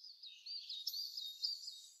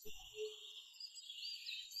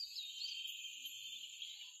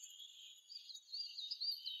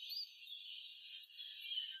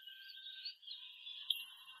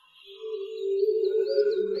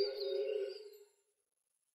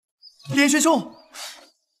连师兄，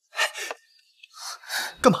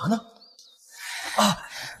干嘛呢？啊，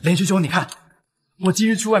连师兄，你看，我今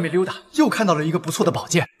日去外面溜达，又看到了一个不错的宝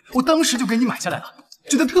剑，我当时就给你买下来了，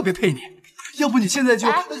觉得特别配你。要不你现在就……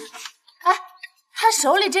哎，他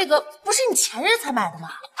手里这个不是你前日才买的吗？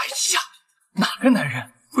哎呀，哪个男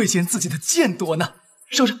人会嫌自己的剑多呢？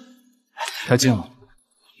收着。太近了，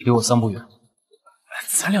离我3步远。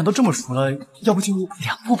咱俩都这么熟了，要不就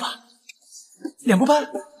2步吧？2步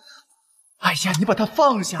半？哎呀，你把它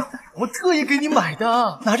放下，我特意给你买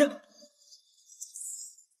的，拿着。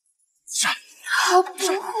他不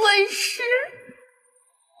会是……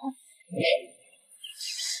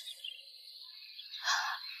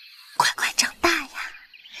快快长大呀！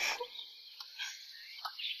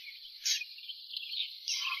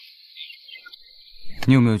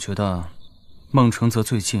你有没有觉得孟承泽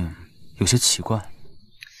最近有些奇怪？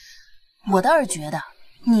我倒是觉得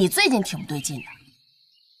你最近挺不对劲的。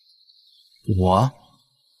我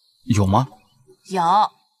有吗？有。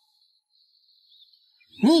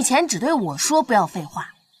你以前只对我说不要废话，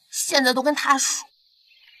现在都跟他说。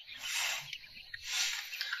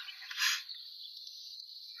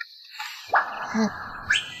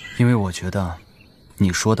因为我觉得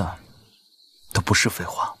你说的都不是废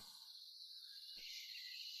话。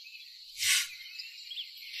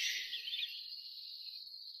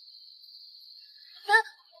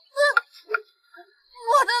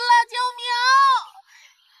我的辣椒苗！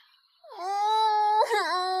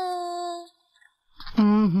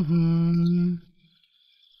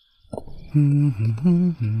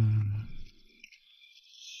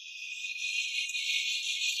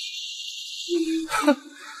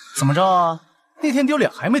怎么着？那天丢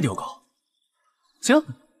脸还没丢够？行，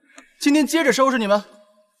今天接着收拾你们。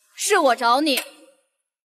是我找你。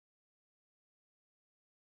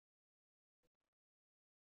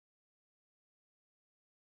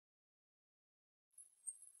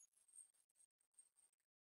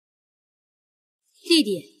弟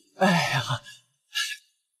弟，哎呀，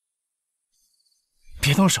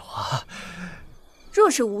别动手啊！若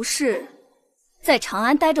是无事，在长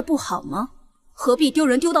安待着不好吗？何必丢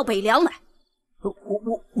人丢到北凉来？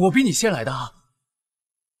我比你先来的啊。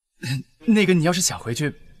那个，你要是想回去，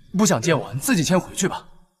不想见我，你自己先回去吧，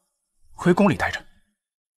回宫里待着。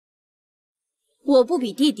我不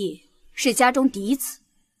比弟弟，是家中嫡子，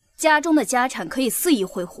家中的家产可以肆意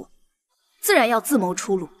挥霍，自然要自谋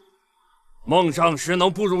出路。孟上时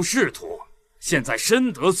能步入仕途，现在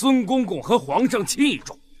深得孙公公和皇上器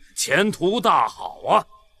重，前途大好啊！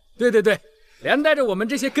对，连带着我们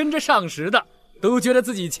这些跟着上时的，都觉得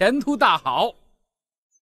自己前途大好。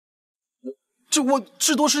我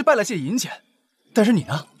至多是拜了些银钱，但是你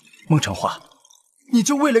呢，孟成化，你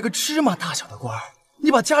就为了个芝麻大小的官儿，你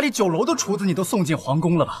把家里酒楼的厨子你都送进皇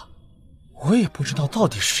宫了吧？我也不知道到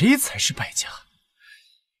底谁才是败家。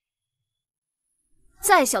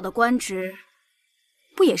再小的官职，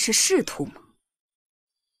不也是仕途吗？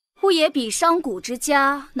不也比商贾之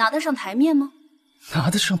家拿得上台面吗？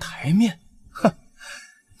拿得上台面？哼！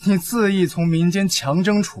你恣意从民间强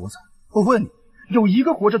征厨子，我问你，有一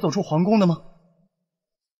个活着走出皇宫的吗？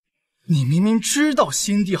你明明知道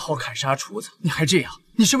新帝好砍杀厨子，你还这样，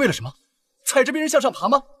你是为了什么？踩着别人向上爬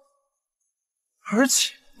吗？而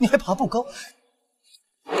且你还爬不高。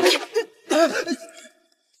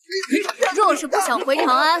若是不想回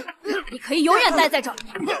长安，你可以永远待在这儿。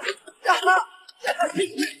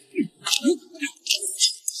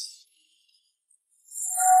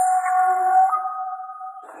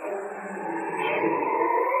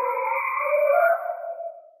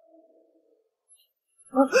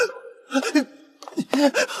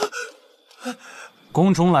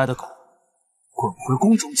宫中来的狗，滚回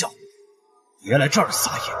宫中叫，别来这儿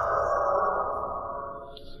撒野！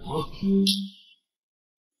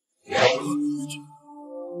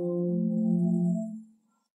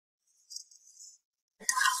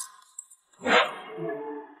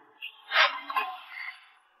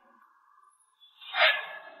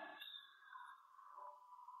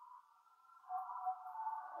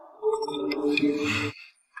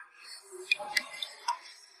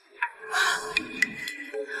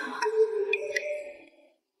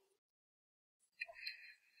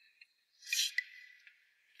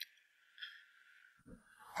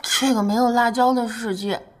这个没有辣椒的世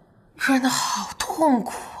界，真的好痛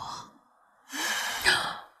苦啊！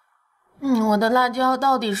我的辣椒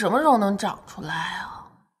到底什么时候能长出来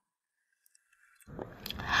啊？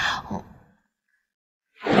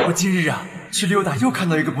我今日啊去溜达，又看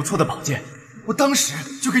到一个不错的宝剑，我当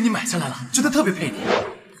时就给你买下来了，觉得特别配你。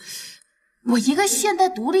我一个现代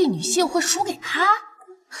独立女性会输给他？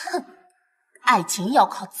哼！爱情要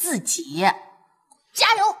靠自己，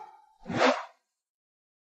加油！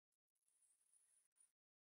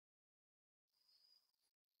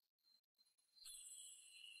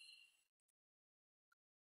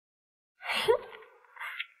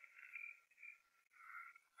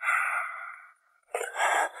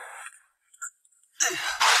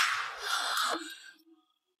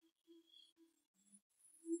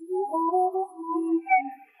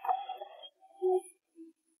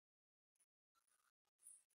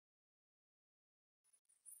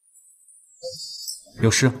有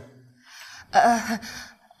事？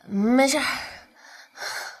没事。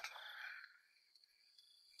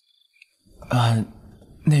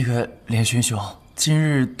那个连勋兄，今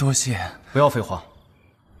日多谢。不要废话，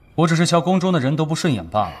我只是瞧宫中的人都不顺眼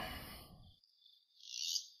罢了。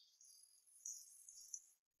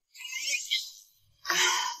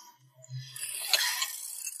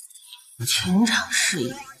情场失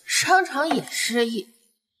意，商场也失意。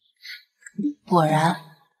果然。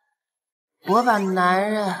我把男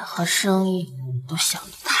人和生意都想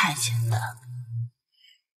得太简单。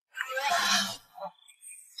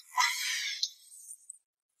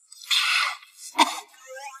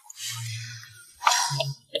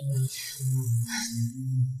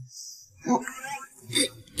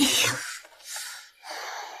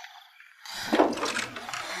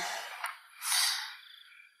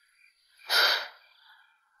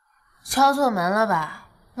敲错门了吧？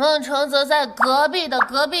孟承泽在隔壁的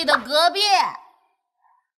隔壁的隔壁。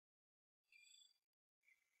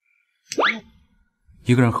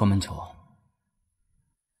一个人喝闷酒。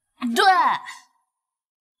对，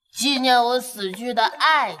纪念我死去的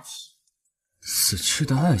爱情。死去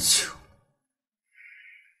的爱情。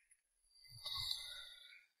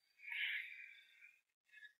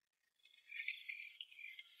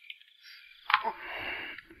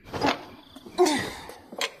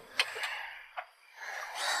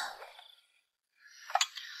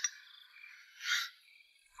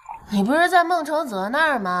你不是在孟承泽那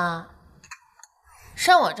儿吗？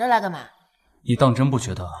上我这儿来干嘛？你当真不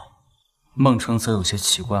觉得孟承泽有些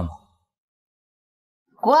奇怪吗？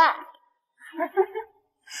怪，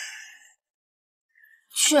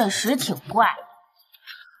确实挺怪。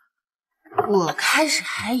我开始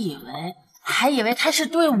还以为他是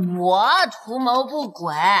对我图谋不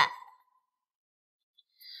轨，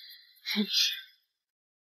真是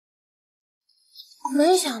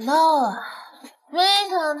没想到啊！没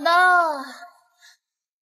想到啊！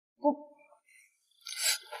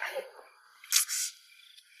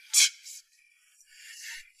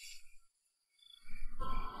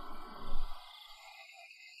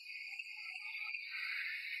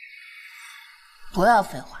不要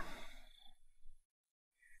废话，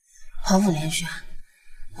皇甫连续，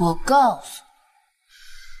我告诉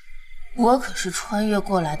你，我可是穿越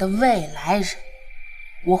过来的未来人，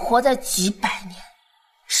我活在几百年，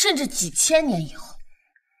甚至几千年以后。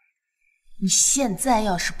你现在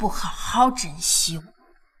要是不好好珍惜我，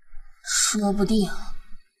说不定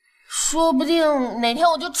说不定哪天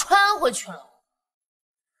我就穿回去了。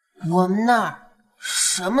我们那儿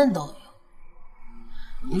什么都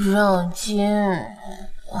有，绕肩，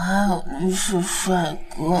还有女士帅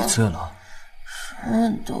哥，醉了，什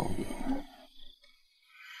么都有。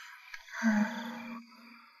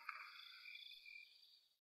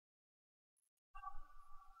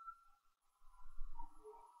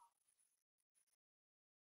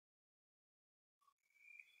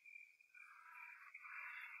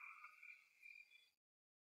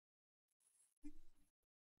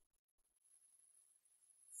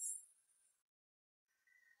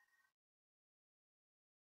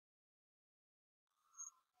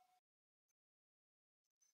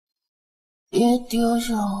别丢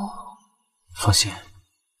下我！放心，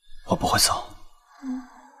我不会走。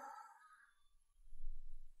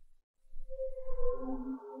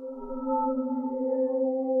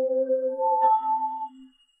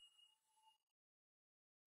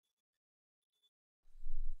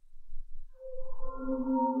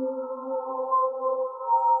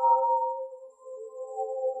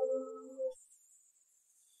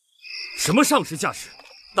什么上士下士，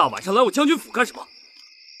大晚上来我将军府干什么？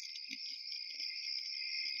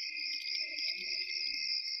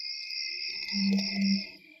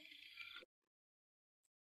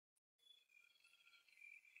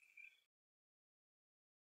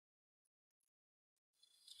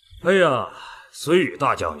哎呀，随宇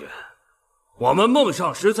大将军，我们孟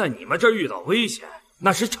上师在你们这儿遇到危险，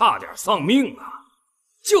那是差点丧命啊！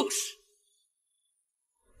就是，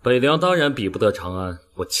北凉当然比不得长安，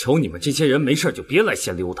我求你们这些人没事就别来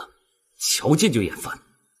闲溜达，瞧见就眼烦。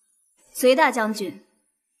隋大将军，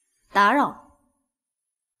打扰了，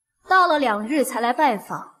到了2日才来拜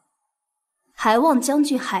访，还望将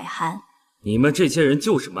军海涵。你们这些人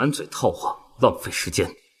就是满嘴套话，浪费时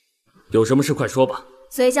间。有什么事快说吧。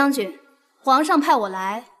隋将军，皇上派我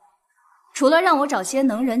来，除了让我找些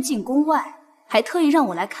能人进宫外，还特意让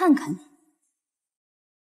我来看看你。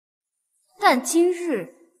但今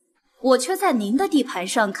日，我却在您的地盘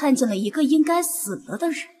上看见了一个应该死了的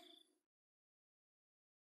人。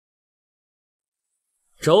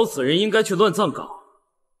找死人应该去乱葬岗，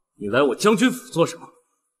你来我将军府做什么？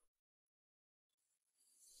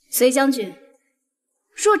隋将军，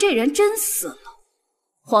若这人真死了，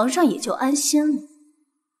皇上也就安心了。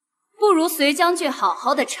不如隋将军好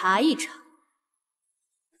好的查一查，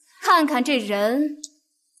看看这人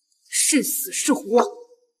是死是活。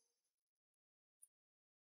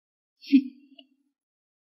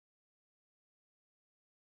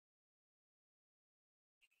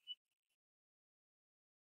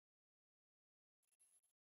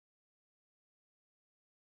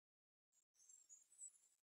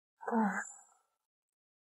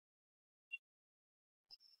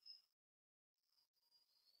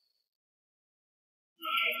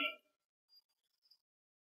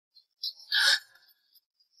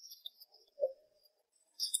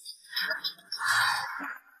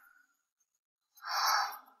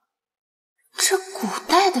这古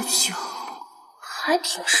代的酒还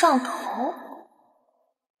挺上头，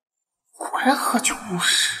果然喝酒误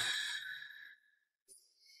事。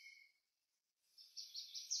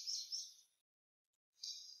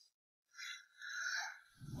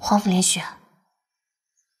皇甫连雪，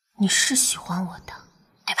你是喜欢我的，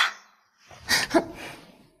对吧？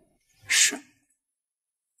是。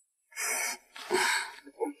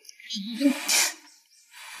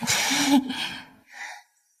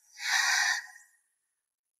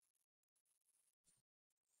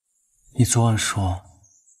你昨晚说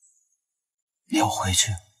你要回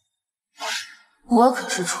去，我可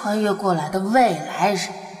是穿越过来的未来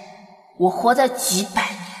人，我活在几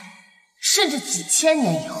百年，甚至几千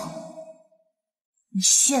年以后。你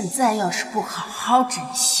现在要是不好好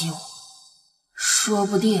珍惜我，说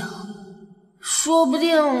不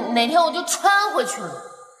定哪天我就穿回去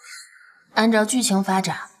了。按照剧情发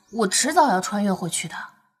展，我迟早要穿越回去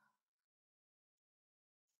的。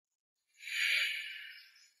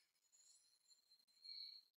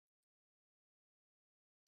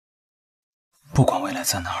不管未来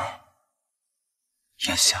在哪儿，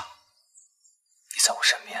眼下你在我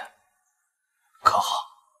身边，可好？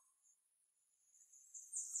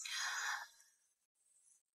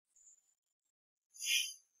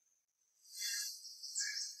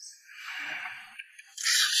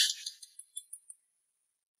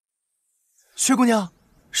薛姑娘，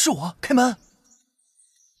是我，开门。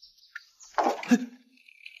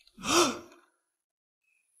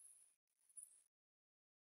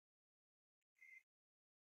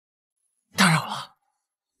打扰了，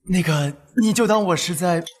那个你就当我是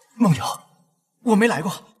在梦游，我没来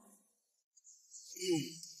过。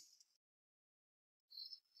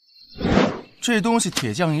这东西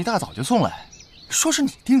铁匠一大早就送来，说是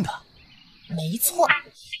你订的。没错，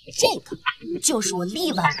这个就是我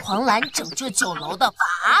力挽狂澜拯救酒楼的法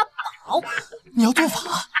宝。你要做法？你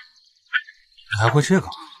还会这个？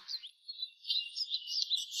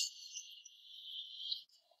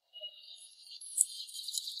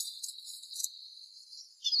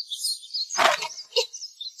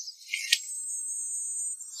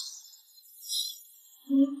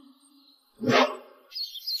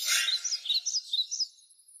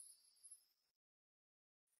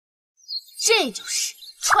这就是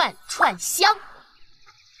串串香，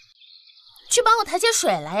去帮我抬些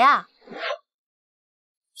水来呀！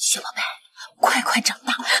小宝贝，快快长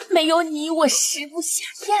大，没有你我食不下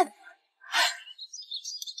咽。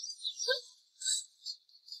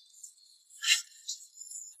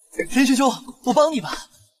林师兄，我帮你吧。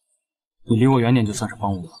你离我远点就算是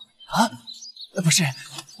帮我了。啊？不是，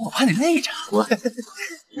我怕你累着。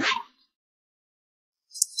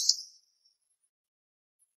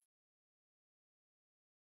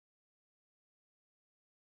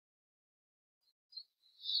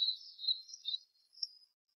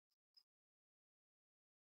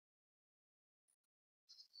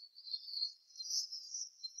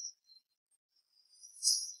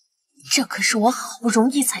这可是我好不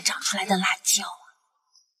容易才长出来的辣椒啊！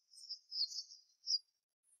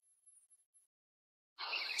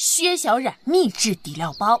薛小冉秘制底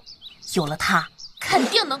料包，有了它，肯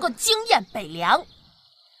定能够惊艳北凉。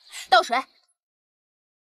倒水。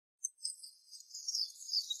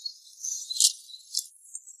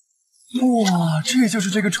哇，这就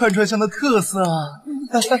是这个串串香的特色啊！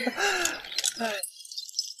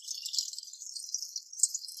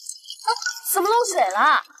怎么漏水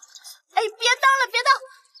了？哎，别倒了，别倒！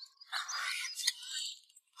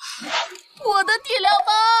我的底料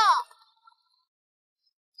包，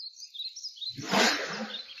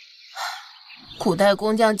古代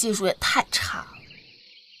工匠技术也太差了。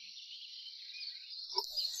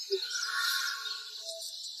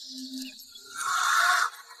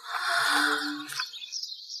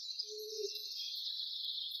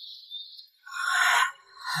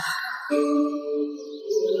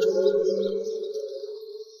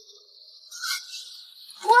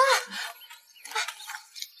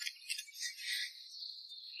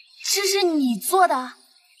这是你做的？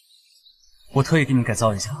我特意给你改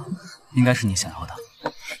造一下，应该是你想要的。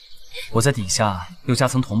我在底下又加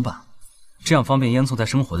层铜板，这样方便烟囱在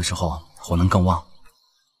生火的时候火能更旺。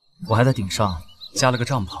我还在顶上加了个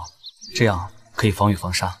帐篷，这样可以防雨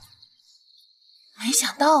防沙。没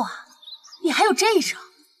想到啊，你还有这一手。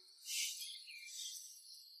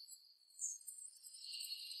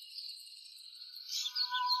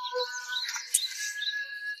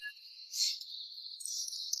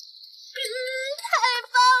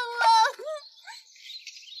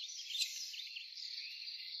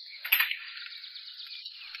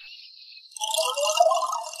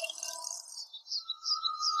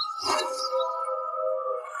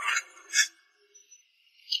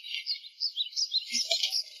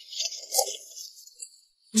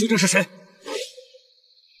究竟是谁？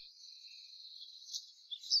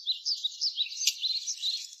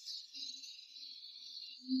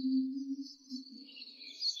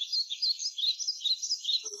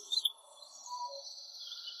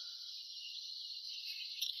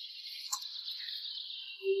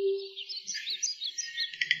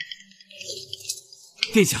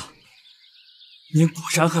殿下，您果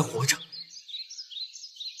然还活着。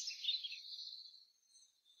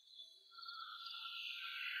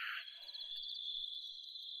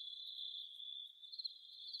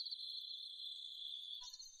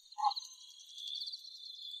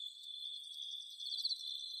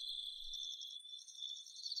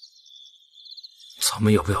咱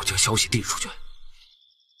们要不要将消息递出去？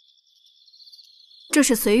这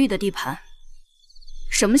是随玉的地盘，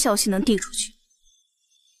什么消息能递出去？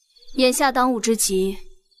眼下当务之急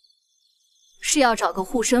是要找个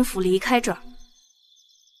护身符离开这儿。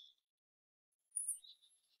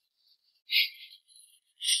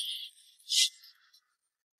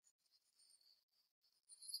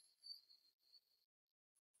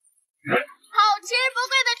好吃不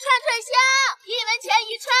贵的串串香，1文钱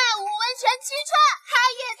1串，5文钱7串，开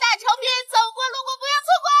业大长篇，走过路过不要错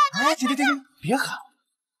过。哎，停，别喊！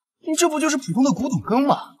你这不就是普通的古董羹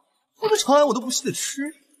吗？我的长安我都不稀得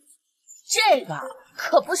吃。这个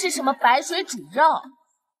可不是什么白水煮肉啊！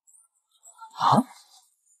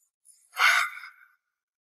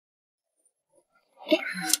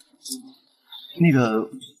那个，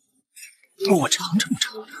我尝尝。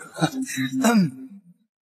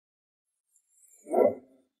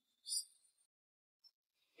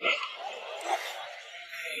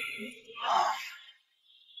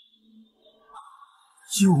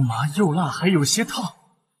又麻又辣，还有些烫。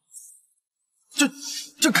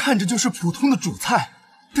这看着就是普通的主菜，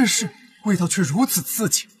但是味道却如此刺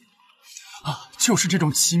激。啊，就是这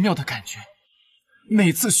种奇妙的感觉。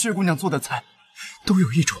每次薛姑娘做的菜，都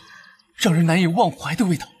有一种让人难以忘怀的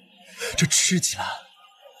味道。这吃起来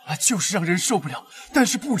啊，就是让人受不了，但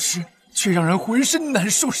是不吃却让人浑身难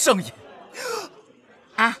受上瘾。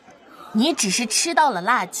啊，你只是吃到了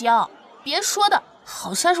辣椒，别说的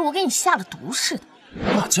好像是我给你下了毒似的。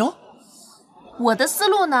辣椒？我的思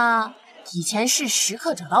路呢，以前是食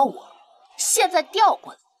客找到我，现在调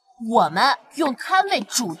过来，我们用摊位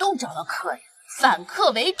主动找到客人，反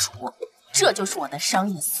客为主，这就是我的商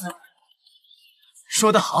业思路。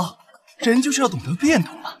说得好，人就是要懂得变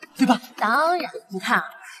通嘛，对吧？当然，你看啊，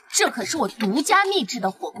这可是我独家秘制的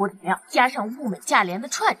火锅底料，加上物美价廉的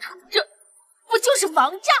串串，这不就是王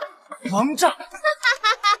炸？王炸！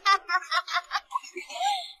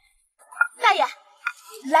大爷，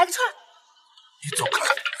来个串。你走开！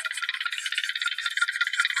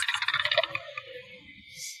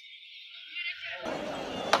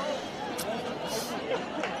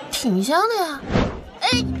挺香的呀。哎，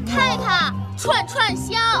看看，串串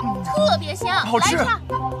香，特别香，好吃。来一串。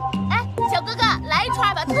哎，小哥哥，来一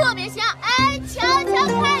串吧，特别香。哎，瞧瞧，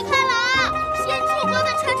看看了啊，新出锅的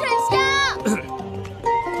串串香。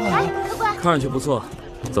哎，客官，看上去不错，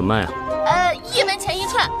怎么卖啊？1文钱1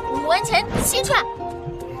串，5文钱7串。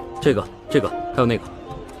这个，还有那个，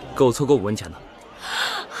给我凑够5文钱的。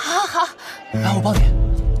好，来，我帮你。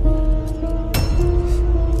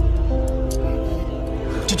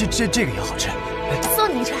这个也好吃。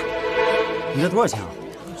送你一串。你这多少钱啊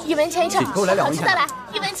？1文钱1串。给我来2文钱。再来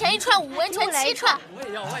，1文钱1串，5文钱7串。啊，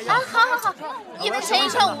好，1文钱1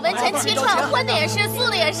串，5文钱7串，荤的也是，素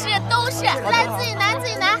的也是，都是。来，自己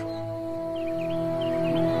拿。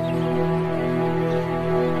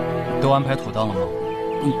都安排妥当了吗？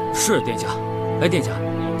是殿下。哎，殿下，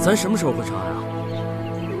咱什么时候会上岸啊？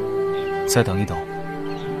再等一等。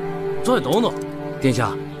再等等，殿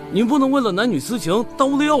下，您不能为了男女私情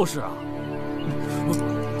耽误了要事啊！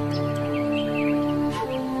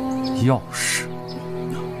要事？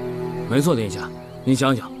没错，殿下，您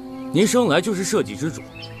想想，您生来就是社稷之主，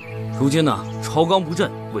如今呢，朝纲不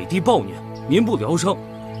振，伪帝暴虐，民不聊生，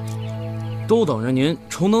都等着您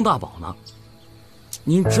重登大宝呢。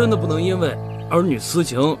您真的不能因为儿女私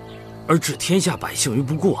情而置天下百姓于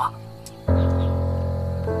不顾啊！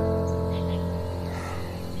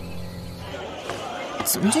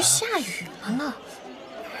怎么就下雨了呢？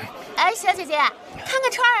哎，小姐姐，看个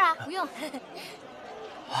串啊！不用。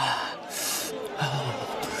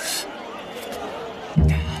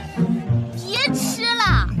别吃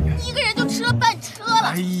了，一个人就吃了半车了。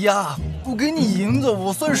哎呀，我给你银子，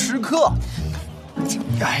我算食客。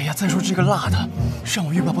哎呀，再说这个辣的，让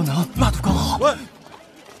我欲罢不能，辣度刚好。喂，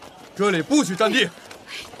这里不许占地。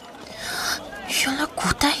原来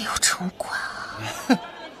古代也有城管啊！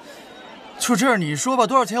就这儿，你说吧，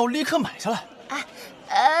多少钱？我立刻买下来。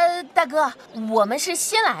大哥，我们是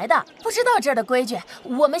新来的，不知道这儿的规矩，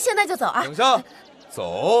我们现在就走啊！等下，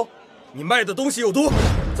走！你卖的东西有毒，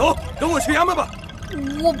走，跟我去衙门吧。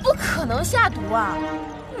我不可能下毒啊，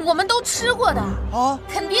我们都吃过的啊，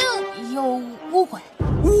肯定有误会。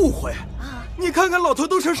误会啊！你看看老头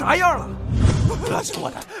都成啥样了！老师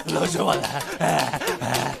我来！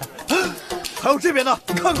还有这边的，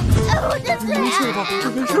你看看。我的嘴！没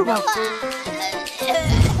事吧？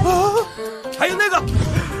啊！还有那个，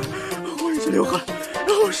我一直流汗，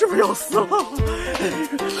我是不是要死了？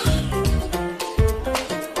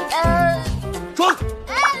装！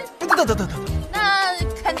等，那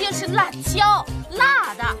肯定是辣椒，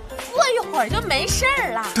辣的，过一会儿就没事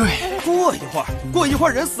了。对，过一会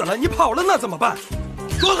儿人死了，你跑了那怎么办？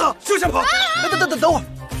装的就想跑！等会儿。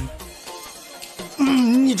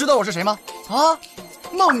你知道我是谁吗？啊，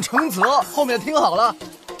孟承泽，后面听好了，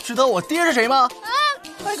知道我爹是谁吗？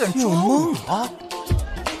还敢装孟啊！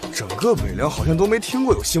整个北凉好像都没听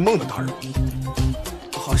过有姓孟的大人物，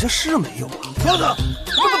好像是没有啊。装的！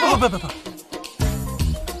不。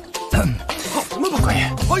跑什么跑？关爷，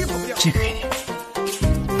跑也跑不掉。这个给你，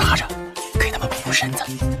拿着，给他们补补身子。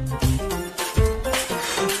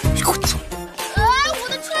你给我走！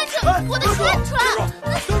我的串串！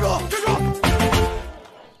站住！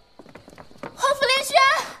皇甫连轩，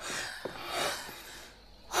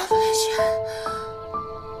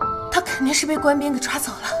他肯定是被官兵给抓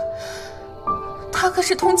走了，他可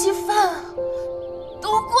是通缉犯，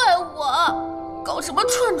都怪我，搞什么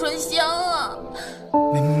串香啊！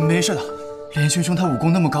没事的，连轩兄他武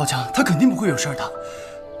功那么高强，他肯定不会有事的。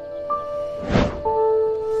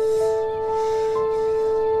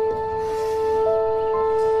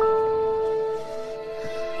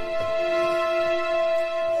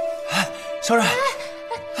小冉，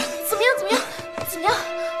怎么样？怎么样？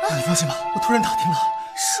你放心吧，我突然打听了。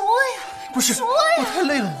说呀！不是，说呀！我太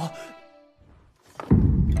累了，我。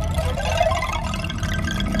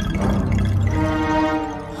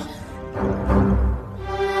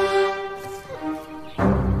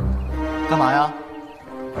干嘛呀？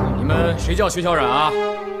你们谁叫薛小冉啊？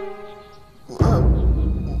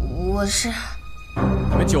我是。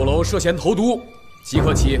你们酒楼涉嫌投毒，即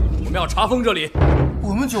刻起，我们要查封这里。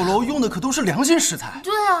我们酒楼用的可都是良心食材。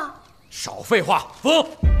对啊。少废话，封。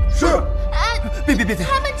是。别！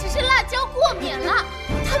他们只是辣椒过敏了，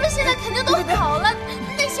他们现在肯定都好了。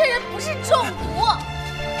那些人不是中毒。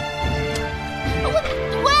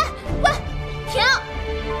喂，停！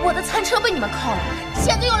我的餐车被你们扣了，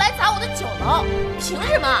现在又来砸我的酒楼，凭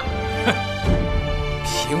什么？哼，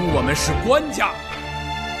凭我们是官家。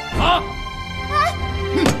啊！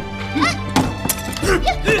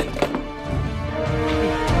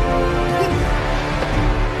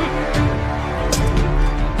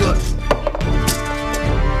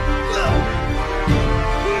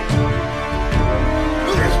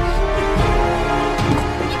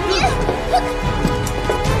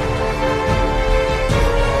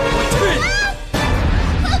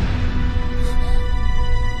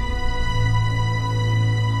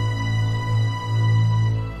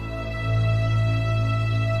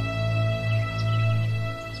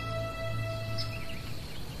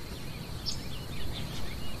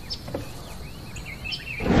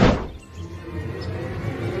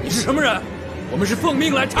什么人？我们是奉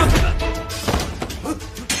命来查看的。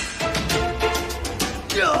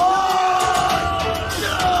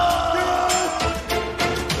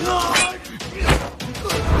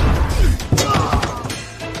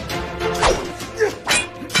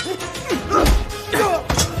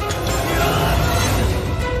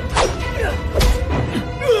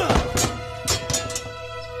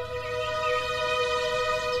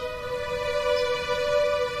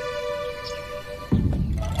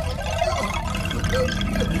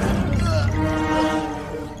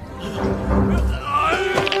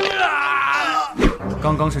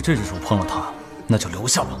刚刚是这只手碰了他，那就留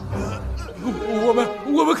下吧。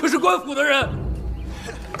我们可是官府的人。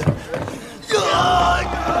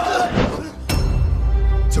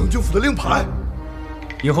将军府的令牌，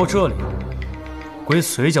以后这里归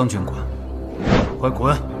隋将军管，快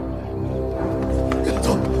滚！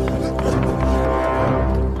走。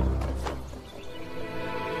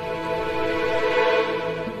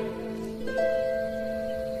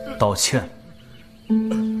道歉。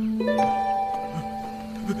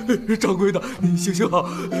掌柜的，你行行好，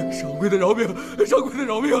掌柜的饶命，掌柜的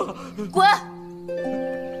饶命！滚！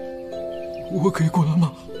我可以滚了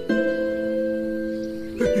吗？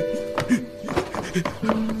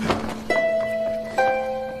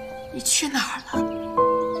你去哪儿了？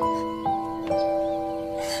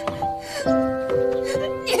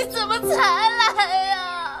你怎么才来呀？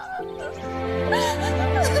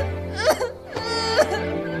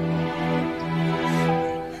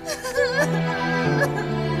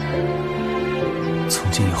从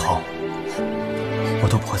今以后，我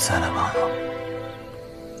都不会再来玩了。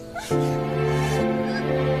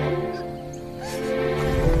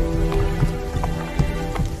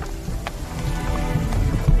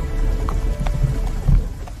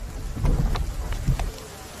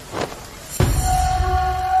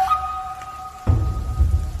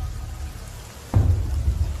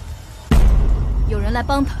有人来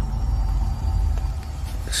帮他。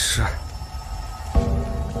是。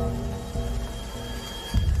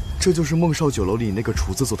这就是孟少酒楼里那个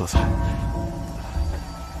厨子做的菜。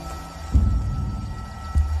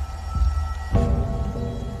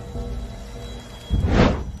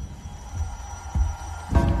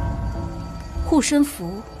护身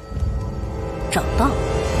符找到。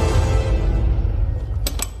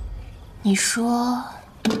你说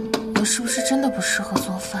我是不是真的不适合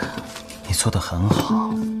做饭？你做得很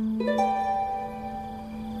好。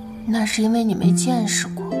那是因为你没见识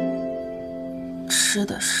过，吃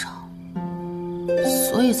的少，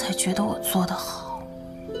所以才觉得我做得好。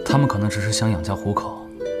他们可能只是想养家糊口，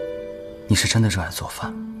你是真的热爱做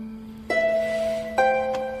饭。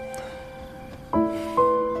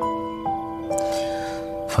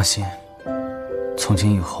放心，从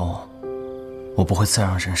今以后，我不会再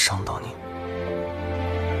让人伤到你。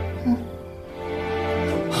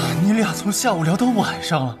你俩从下午聊到晚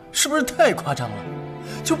上了，是不是太夸张了？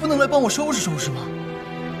就不能来帮我收拾收拾吗？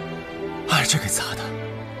哎，这给砸的。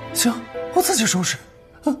行，我自己收拾。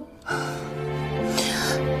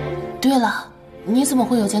对了，你怎么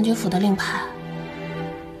会有将军府的令牌？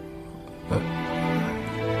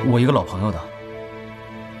我一个老朋友的。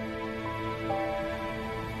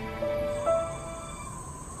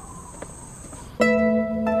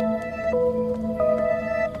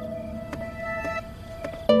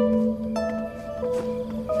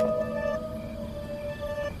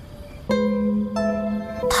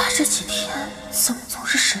这几天怎么总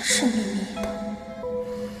是神神秘秘的？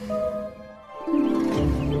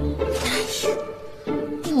哎呀，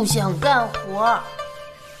不想干活，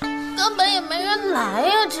根本也没人来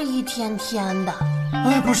呀！这一天天的。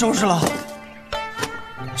哎，不收拾了。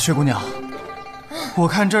薛姑娘，我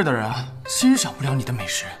看这儿的人啊，欣赏不了你的美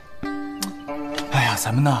食。哎呀，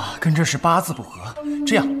咱们呐跟这是八字不合。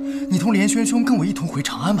这样，你同连轩兄跟我一同回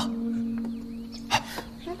长安吧。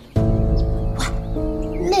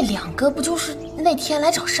那两个不就是那天来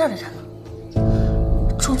找事儿的人吗？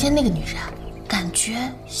中间那个女人，感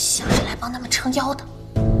觉像是来帮他们撑腰的。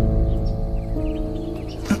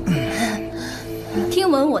听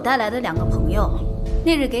闻我带来的两个朋友，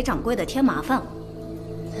那日给掌柜的添麻烦了。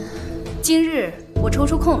今日我抽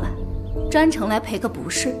出空来，专程来赔个不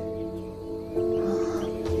是。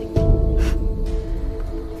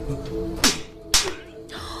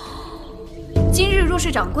今日若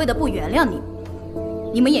是掌柜的不原谅你们，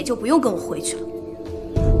你们也就不用跟我回去了。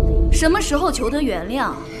什么时候求得原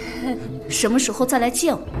谅，什么时候再来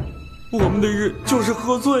见我。我们那日就是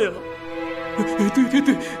喝醉了。对，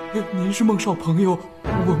您是孟少朋友，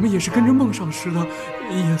我们也是跟着孟上师的，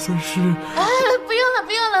也算是。哎，不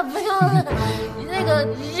用了，那个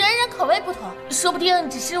人口味不同，说不定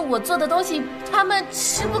只是我做的东西他们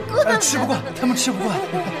吃不惯。吃不惯，他们吃不惯。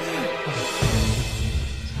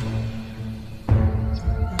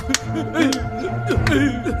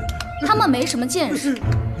他们没什么见识，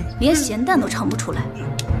连咸淡都尝不出来，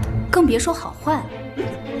更别说好坏了。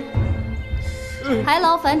还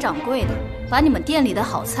劳烦掌柜的把你们店里的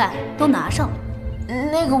好菜都拿上来。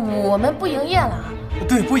那个我们不营业了。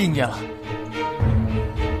对，不营业了。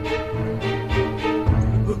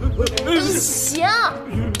行，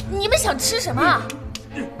你们想吃什么？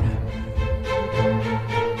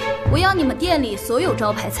我要你们店里所有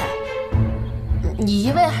招牌菜。你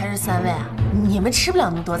1位还是3位啊？你们吃不了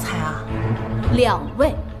那么多菜啊。2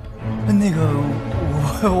位。那个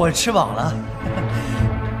我吃饱了。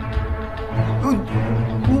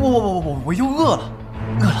我又饿了，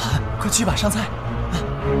快去吧，上菜，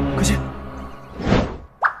快去。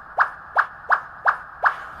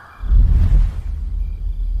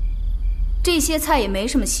这些菜也没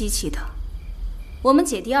什么稀奇的，我们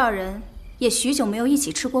姐弟2人也许久没有一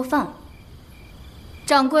起吃过饭了。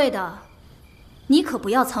掌柜的，你可不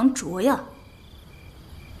要藏拙呀。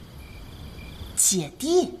姐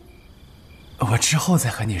弟，我之后再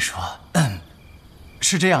和你说。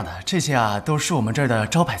是这样的，这些啊都是我们这儿的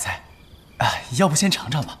招牌菜，要不先尝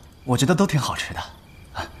尝吧，我觉得都挺好吃的。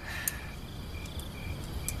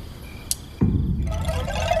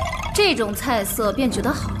这种菜色便觉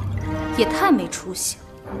得好，也太没出息了。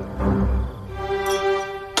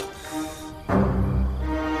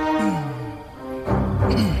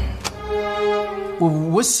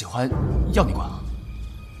我喜欢，要你管啊！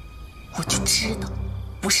我就知道，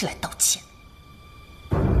不是来道歉。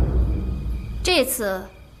这次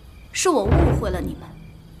是我误会了你们。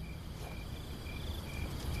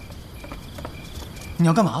你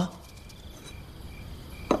要干嘛？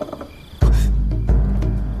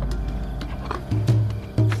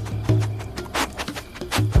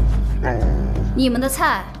你们的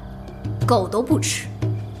菜，狗都不吃。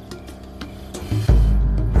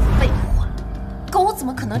废话，狗怎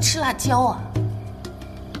么可能吃辣椒啊？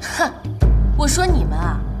哼，我说你们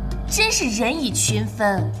啊，真是人以群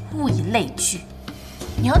分，物以类聚。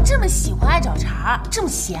你要这么喜欢爱找茬，这么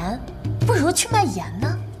闲，不如去卖盐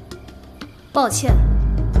呢。抱歉，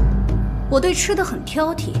我对吃的很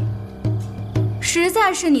挑剔，实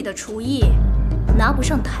在是你的厨艺拿不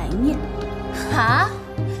上台面。啊，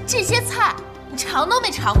这些菜你尝都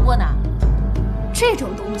没尝过呢。这种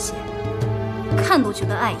东西看都觉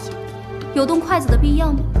得碍眼，有动筷子的必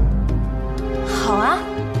要吗？好啊，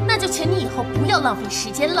那就请你以后不要浪费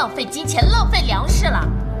时间、浪费金钱、浪费粮食了。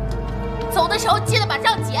走的时候记得把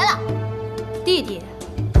账结了。弟弟，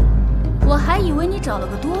我还以为你找了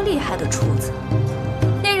个多厉害的厨子，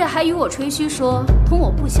那日还与我吹嘘说同我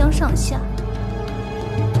不相上下。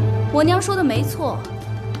我娘说的没错，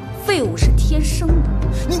废物是天生的，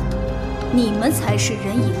你们才是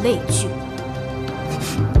人以类聚。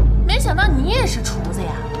没想到你也是厨子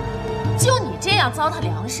呀！就你这样糟蹋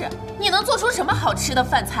粮食，你能做出什么好吃的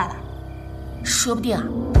饭菜来？说不定啊，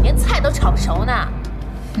连菜都炒不熟呢。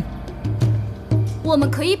我们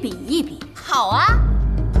可以比一比。好啊，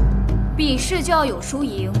比试就要有输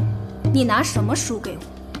赢，你拿什么输给我？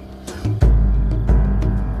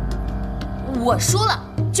我输了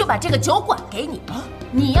就把这个酒馆给你。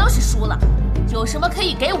你要是输了，有什么可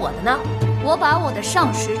以给我的呢？我把我的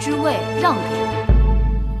上食之位让给你。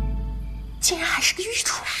竟然还是个御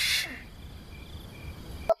厨。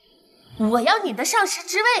我要你的上司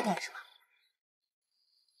之位干什么？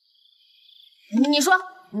你说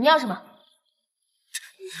你要什么？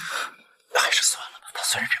还是算了吧。他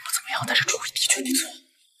虽然人不怎么样，但是厨艺的确不错。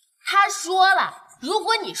他说了，如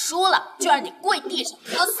果你输了，就让你跪地上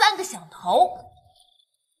磕3个响头。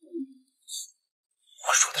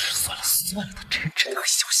我说的是算了算了，他真的个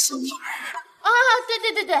小心眼儿啊！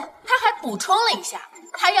对，他还补充了一下，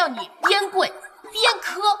他要你边跪边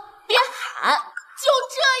磕边喊，就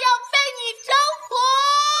这样被你征服。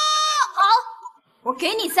好，我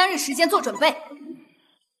给你3日时间做准备。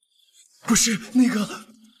不是那个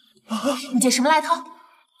啊，你这什么来头？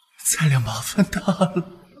咱俩麻烦大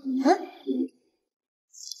了。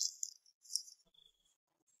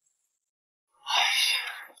哎呀，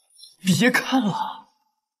别看了，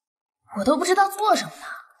我都不知道做什么呢。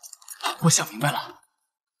我想明白了，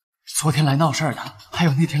昨天来闹事儿的，还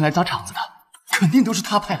有那天来砸场子的，肯定都是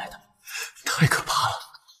他派来的，太可怕了。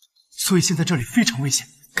所以现在这里非常危险，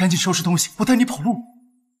赶紧收拾东西，我带你跑路。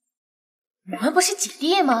我们不是姐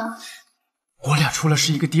弟吗？我俩除了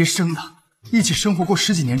是一个爹生的，一起生活过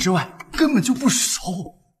10几年之外，根本就不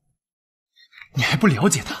熟。你还不了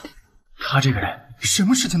解他，他这个人什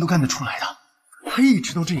么事情都干得出来的。他一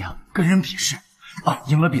直都这样，跟人比试，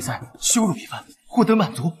赢了比赛，羞辱一番，获得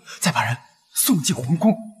满足，再把人送进皇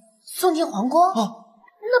宫。送进皇宫？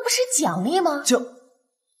那不是奖励吗？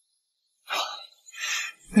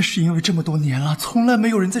那是因为这么多年了，从来没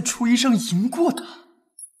有人在厨艺上赢过他。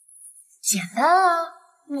简单啊，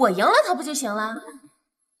我赢了他不就行了？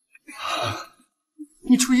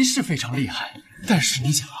你厨艺是非常厉害，但是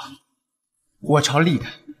你想啊，我朝历代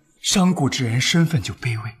商贾之人身份就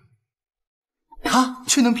卑微，他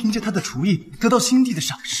却能凭借他的厨艺得到新帝的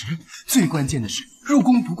赏识。最关键的是，入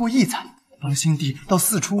宫不过1载，帮新帝到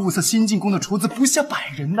4出物色新进宫的厨子不下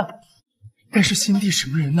100人呢。但是新帝什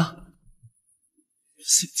么人呢？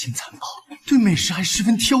血腥残暴，对美食还十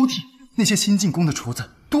分挑剔。那些新进宫的厨子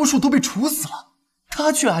多数都被处死了，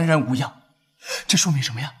他却安然无恙。这说明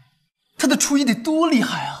什么呀？他的厨艺得多厉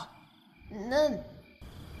害啊！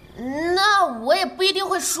那我也不一定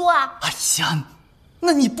会输啊。哎呀，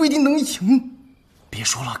那你不一定能赢。别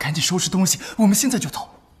说了，赶紧收拾东西，我们现在就走，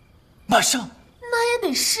马上。那也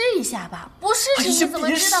得试一下吧，不试试你怎么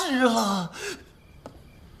知道？别试了。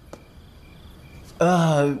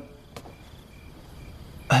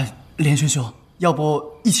连轩兄，要不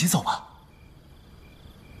一起走吧？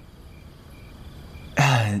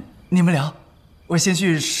你们聊，我先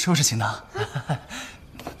去收拾行囊。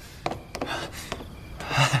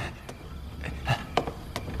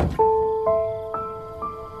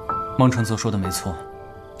孟纯泽说的没错，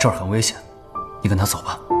这儿很危险，你跟他走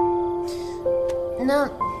吧。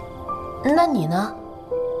那你呢？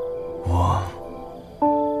我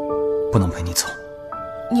不能陪你走。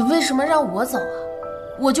你为什么让我走啊？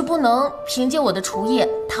我就不能凭借我的厨艺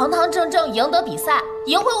堂堂正正赢得比赛，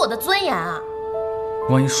赢回我的尊严啊？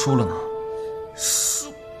万一输了呢？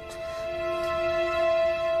输，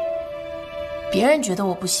别人觉得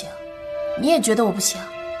我不行，你也觉得我不行。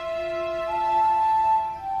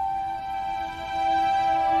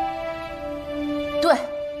对，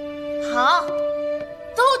好，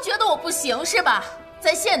都觉得我不行是吧？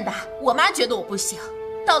在现代，我妈觉得我不行，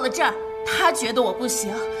到了这儿，她觉得我不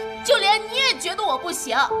行，就连你也觉得我不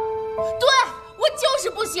行。对，我就是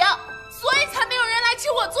不行，所以才没有人来吃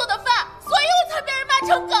我做的饭，所以我才被人骂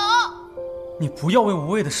成狗。你不要为无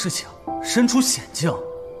谓的事情身处险境。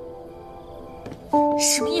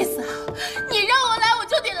什么意思啊？你让我来我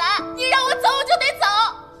就得来，你让我走我就得走。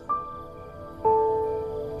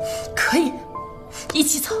可以，一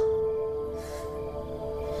起走。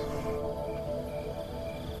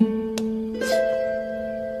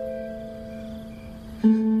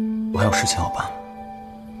我还有事情要办。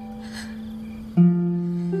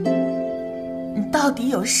你到底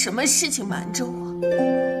有什么事情瞒着我？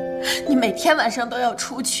你每天晚上都要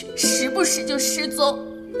出去，时不时就失踪。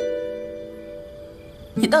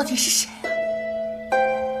你到底是谁啊？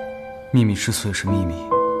秘密之所以是秘密，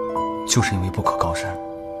就是因为不可告人，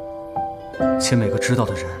且每个知道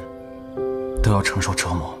的人都要承受折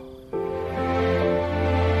磨，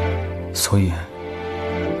所以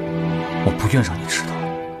我不愿让你知道。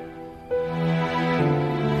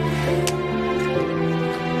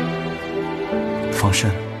放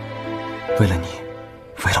生，为了你，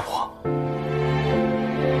为了我。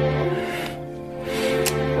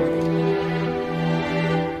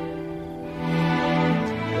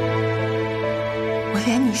我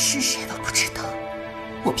连你是谁都不知道，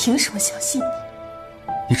我凭什么相信你？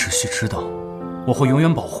你只需知道，我会永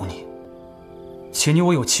远保护你，且你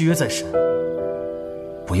我有契约在身。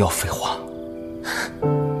不要废话。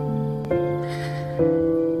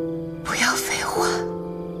不要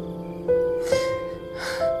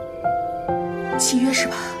契约是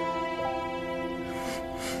吧？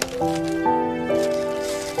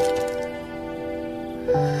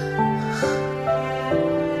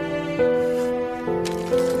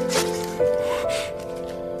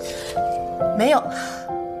没有了，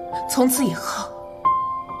从此以后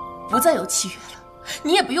不再有契约了，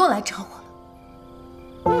你也不用来找我了。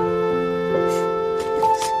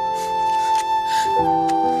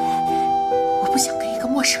我不想跟一个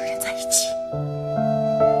陌生人在一起。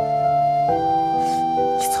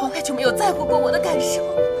你从来就没有在乎过我的感受。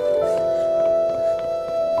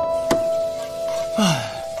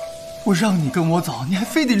哎，我让你跟我走，你还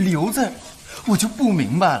非得留在，我就不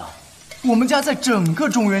明白了。我们家在整个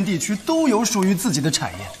中原地区都有属于自己的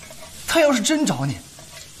产业，他要是真找你，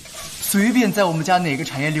随便在我们家哪个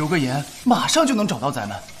产业留个言，马上就能找到咱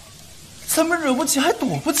们惹不起还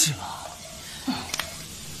躲不起了。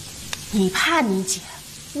你怕你姐，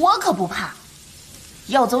我可不怕。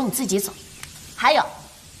要走你自己走，还有，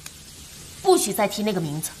不许再提那个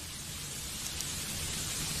名字。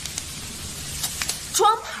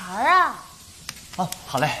装牌啊！哦，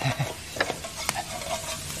好嘞。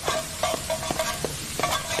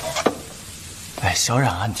哎，小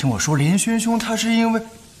冉啊，你听我说，连轩兄他是因为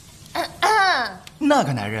那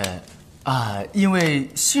个男人啊，因为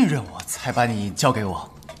信任我才把你交给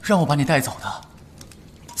我，让我把你带走的。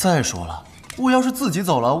再说了，我要是自己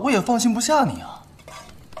走了，我也放心不下你啊。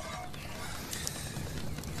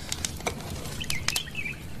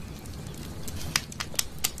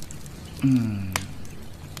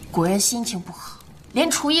果然心情不好，连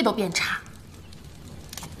厨艺都变差。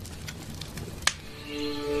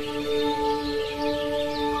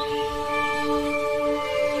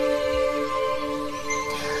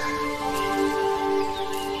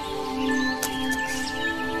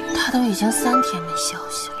他都已经3天没消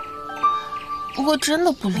息了，不会真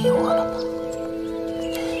的不理我了吧？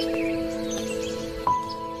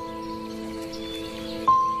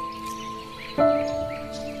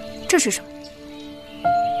这是什么？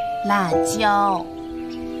辣椒。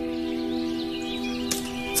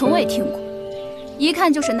从未听过，一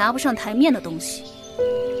看就是拿不上台面的东西。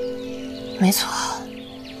没错，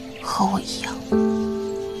和我一样。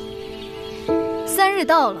3日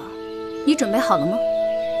到了，你准备好了吗？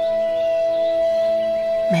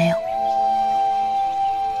没有，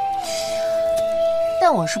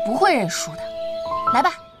但我是不会认输的。来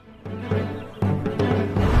吧，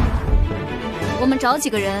我们找几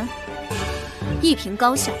个人，一评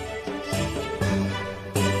高下，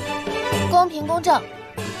公平公正，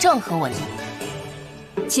正合我意。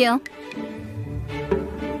请。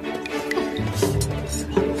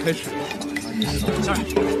开始。小冉，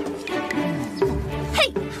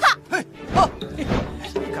嘿哈，嘿哈，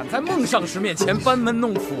敢在孟上师面前班门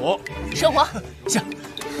弄斧，生火。行。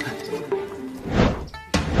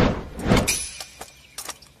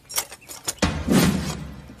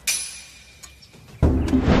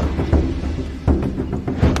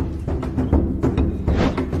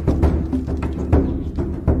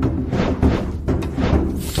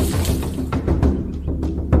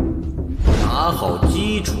打好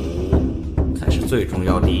基础才是最重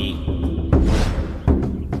要的。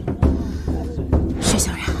薛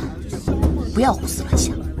小冉，不要胡思乱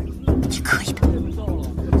想，你可以的。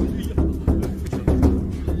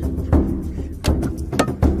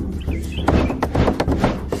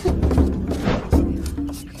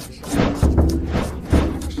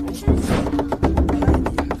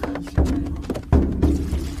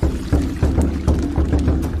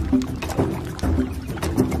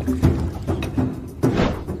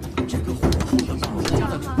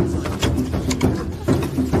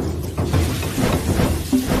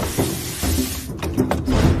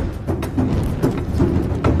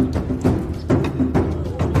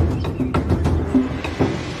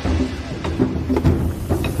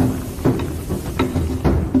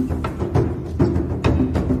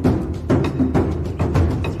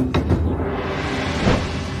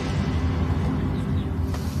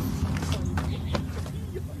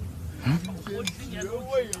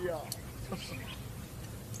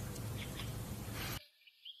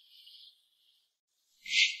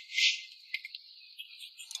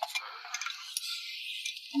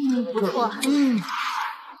不错，真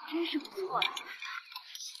是不错，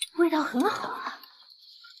味道很好啊。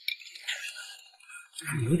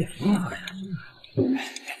有点辣呀。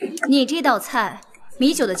你这道菜，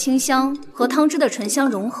米酒的清香和汤汁的醇香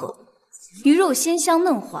融合，鱼肉鲜香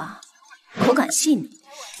嫩滑，口感细腻，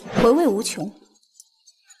回味无穷。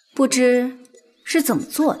不知是怎么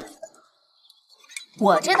做的？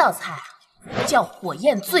我这道菜啊，叫火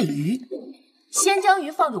焰醉鱼，先将鱼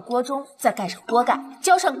放入锅中，再盖上锅盖，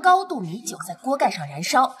浇上高度米酒，在锅盖上燃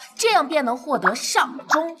烧，这样便能获得上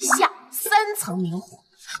中下3层明火，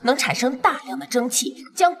能产生大量的蒸汽，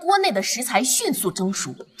将锅内的食材迅速蒸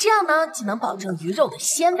熟。这样呢，既能保证鱼肉的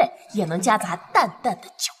鲜味，也能夹杂淡淡的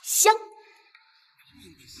酒香。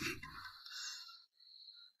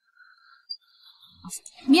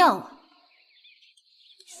妙啊！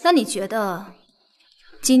那你觉得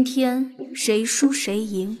今天谁输谁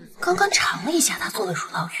赢？刚刚尝了一下他做的乳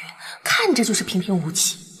酪鱼，看着就是平平无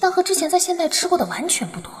奇，但和之前在现代吃过的完全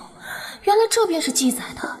不同。原来这便是记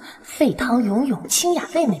载的沸汤涌涌，清雅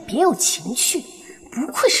味美，别有情趣，不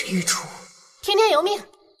愧是御厨，听天由命。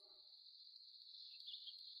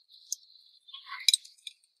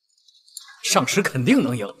上池肯定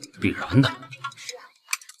能赢，必然的。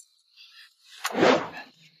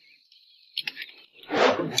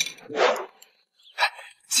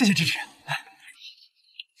谢谢支持，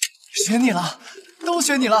选你了，都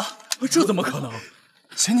选你了，这怎么可能？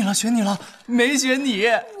选你了，选你了，没选你。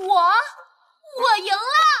我赢了，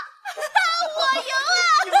我赢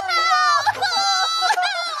了，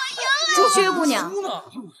我赢了！薛姑娘，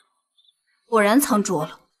果然藏拙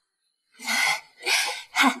了。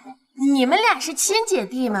嗨，你们俩是亲姐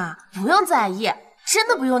弟嘛，不用在意，真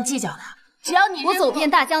的不用计较的。只要你我走遍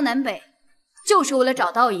大江南北，就是为了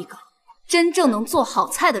找到一个真正能做好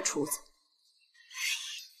菜的厨子。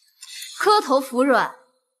磕头服软，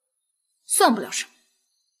算不了什么。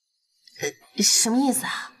什么意思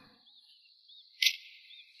啊？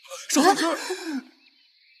少小哥，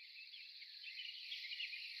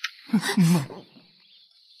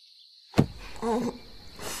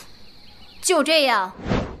就这样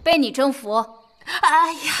被你征服。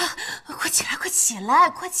哎呀，快起来，快起来，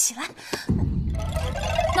快起来！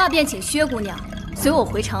那便请薛姑娘随我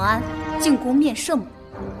回长安进宫面圣。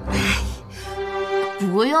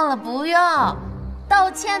不用了，不用，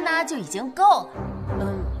道歉呢就已经够了。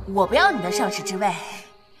我不要你的上士之位，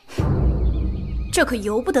这可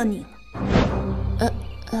由不得你。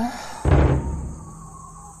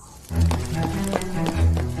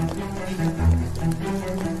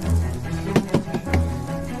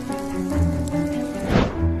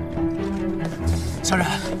小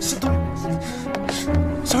冉，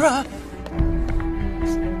小冉，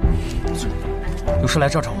有事来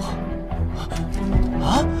这找我？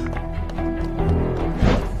啊？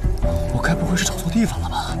我该不会是找错地方了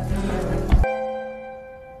吧？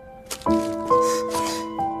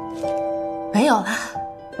没有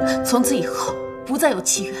了，从此以后不再有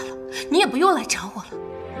契约了，你也不用来找我了。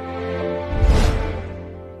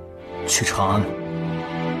去长安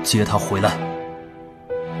接他回来。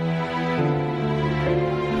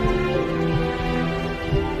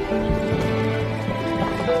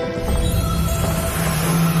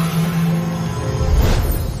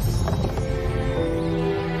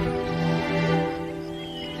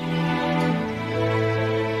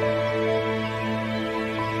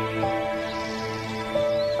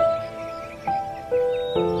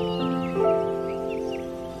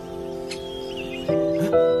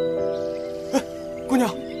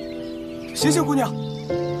醒醒，姑娘！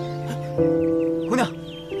姑娘，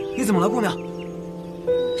你怎么了，姑娘？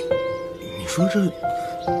你说这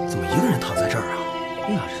怎么一个人躺在这儿啊？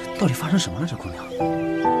哎呀，这到底发生什么了，这姑娘？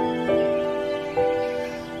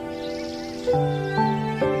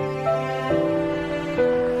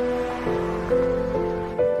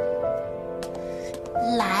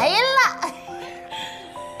来了！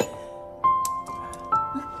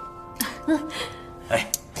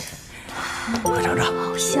哎，快尝尝，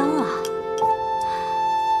好香啊！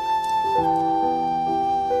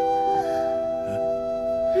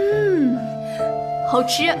好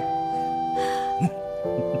吃。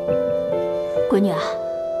闺女啊，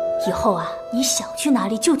以后啊，你想去哪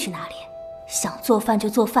里就去哪里，想做饭就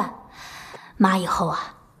做饭。妈以后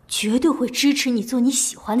啊，绝对会支持你做你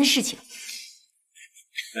喜欢的事情。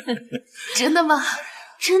真的吗？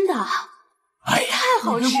真的。哎呀，太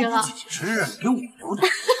好吃了！自己吃，给我留着。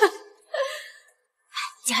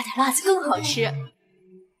加点辣子更好吃。来，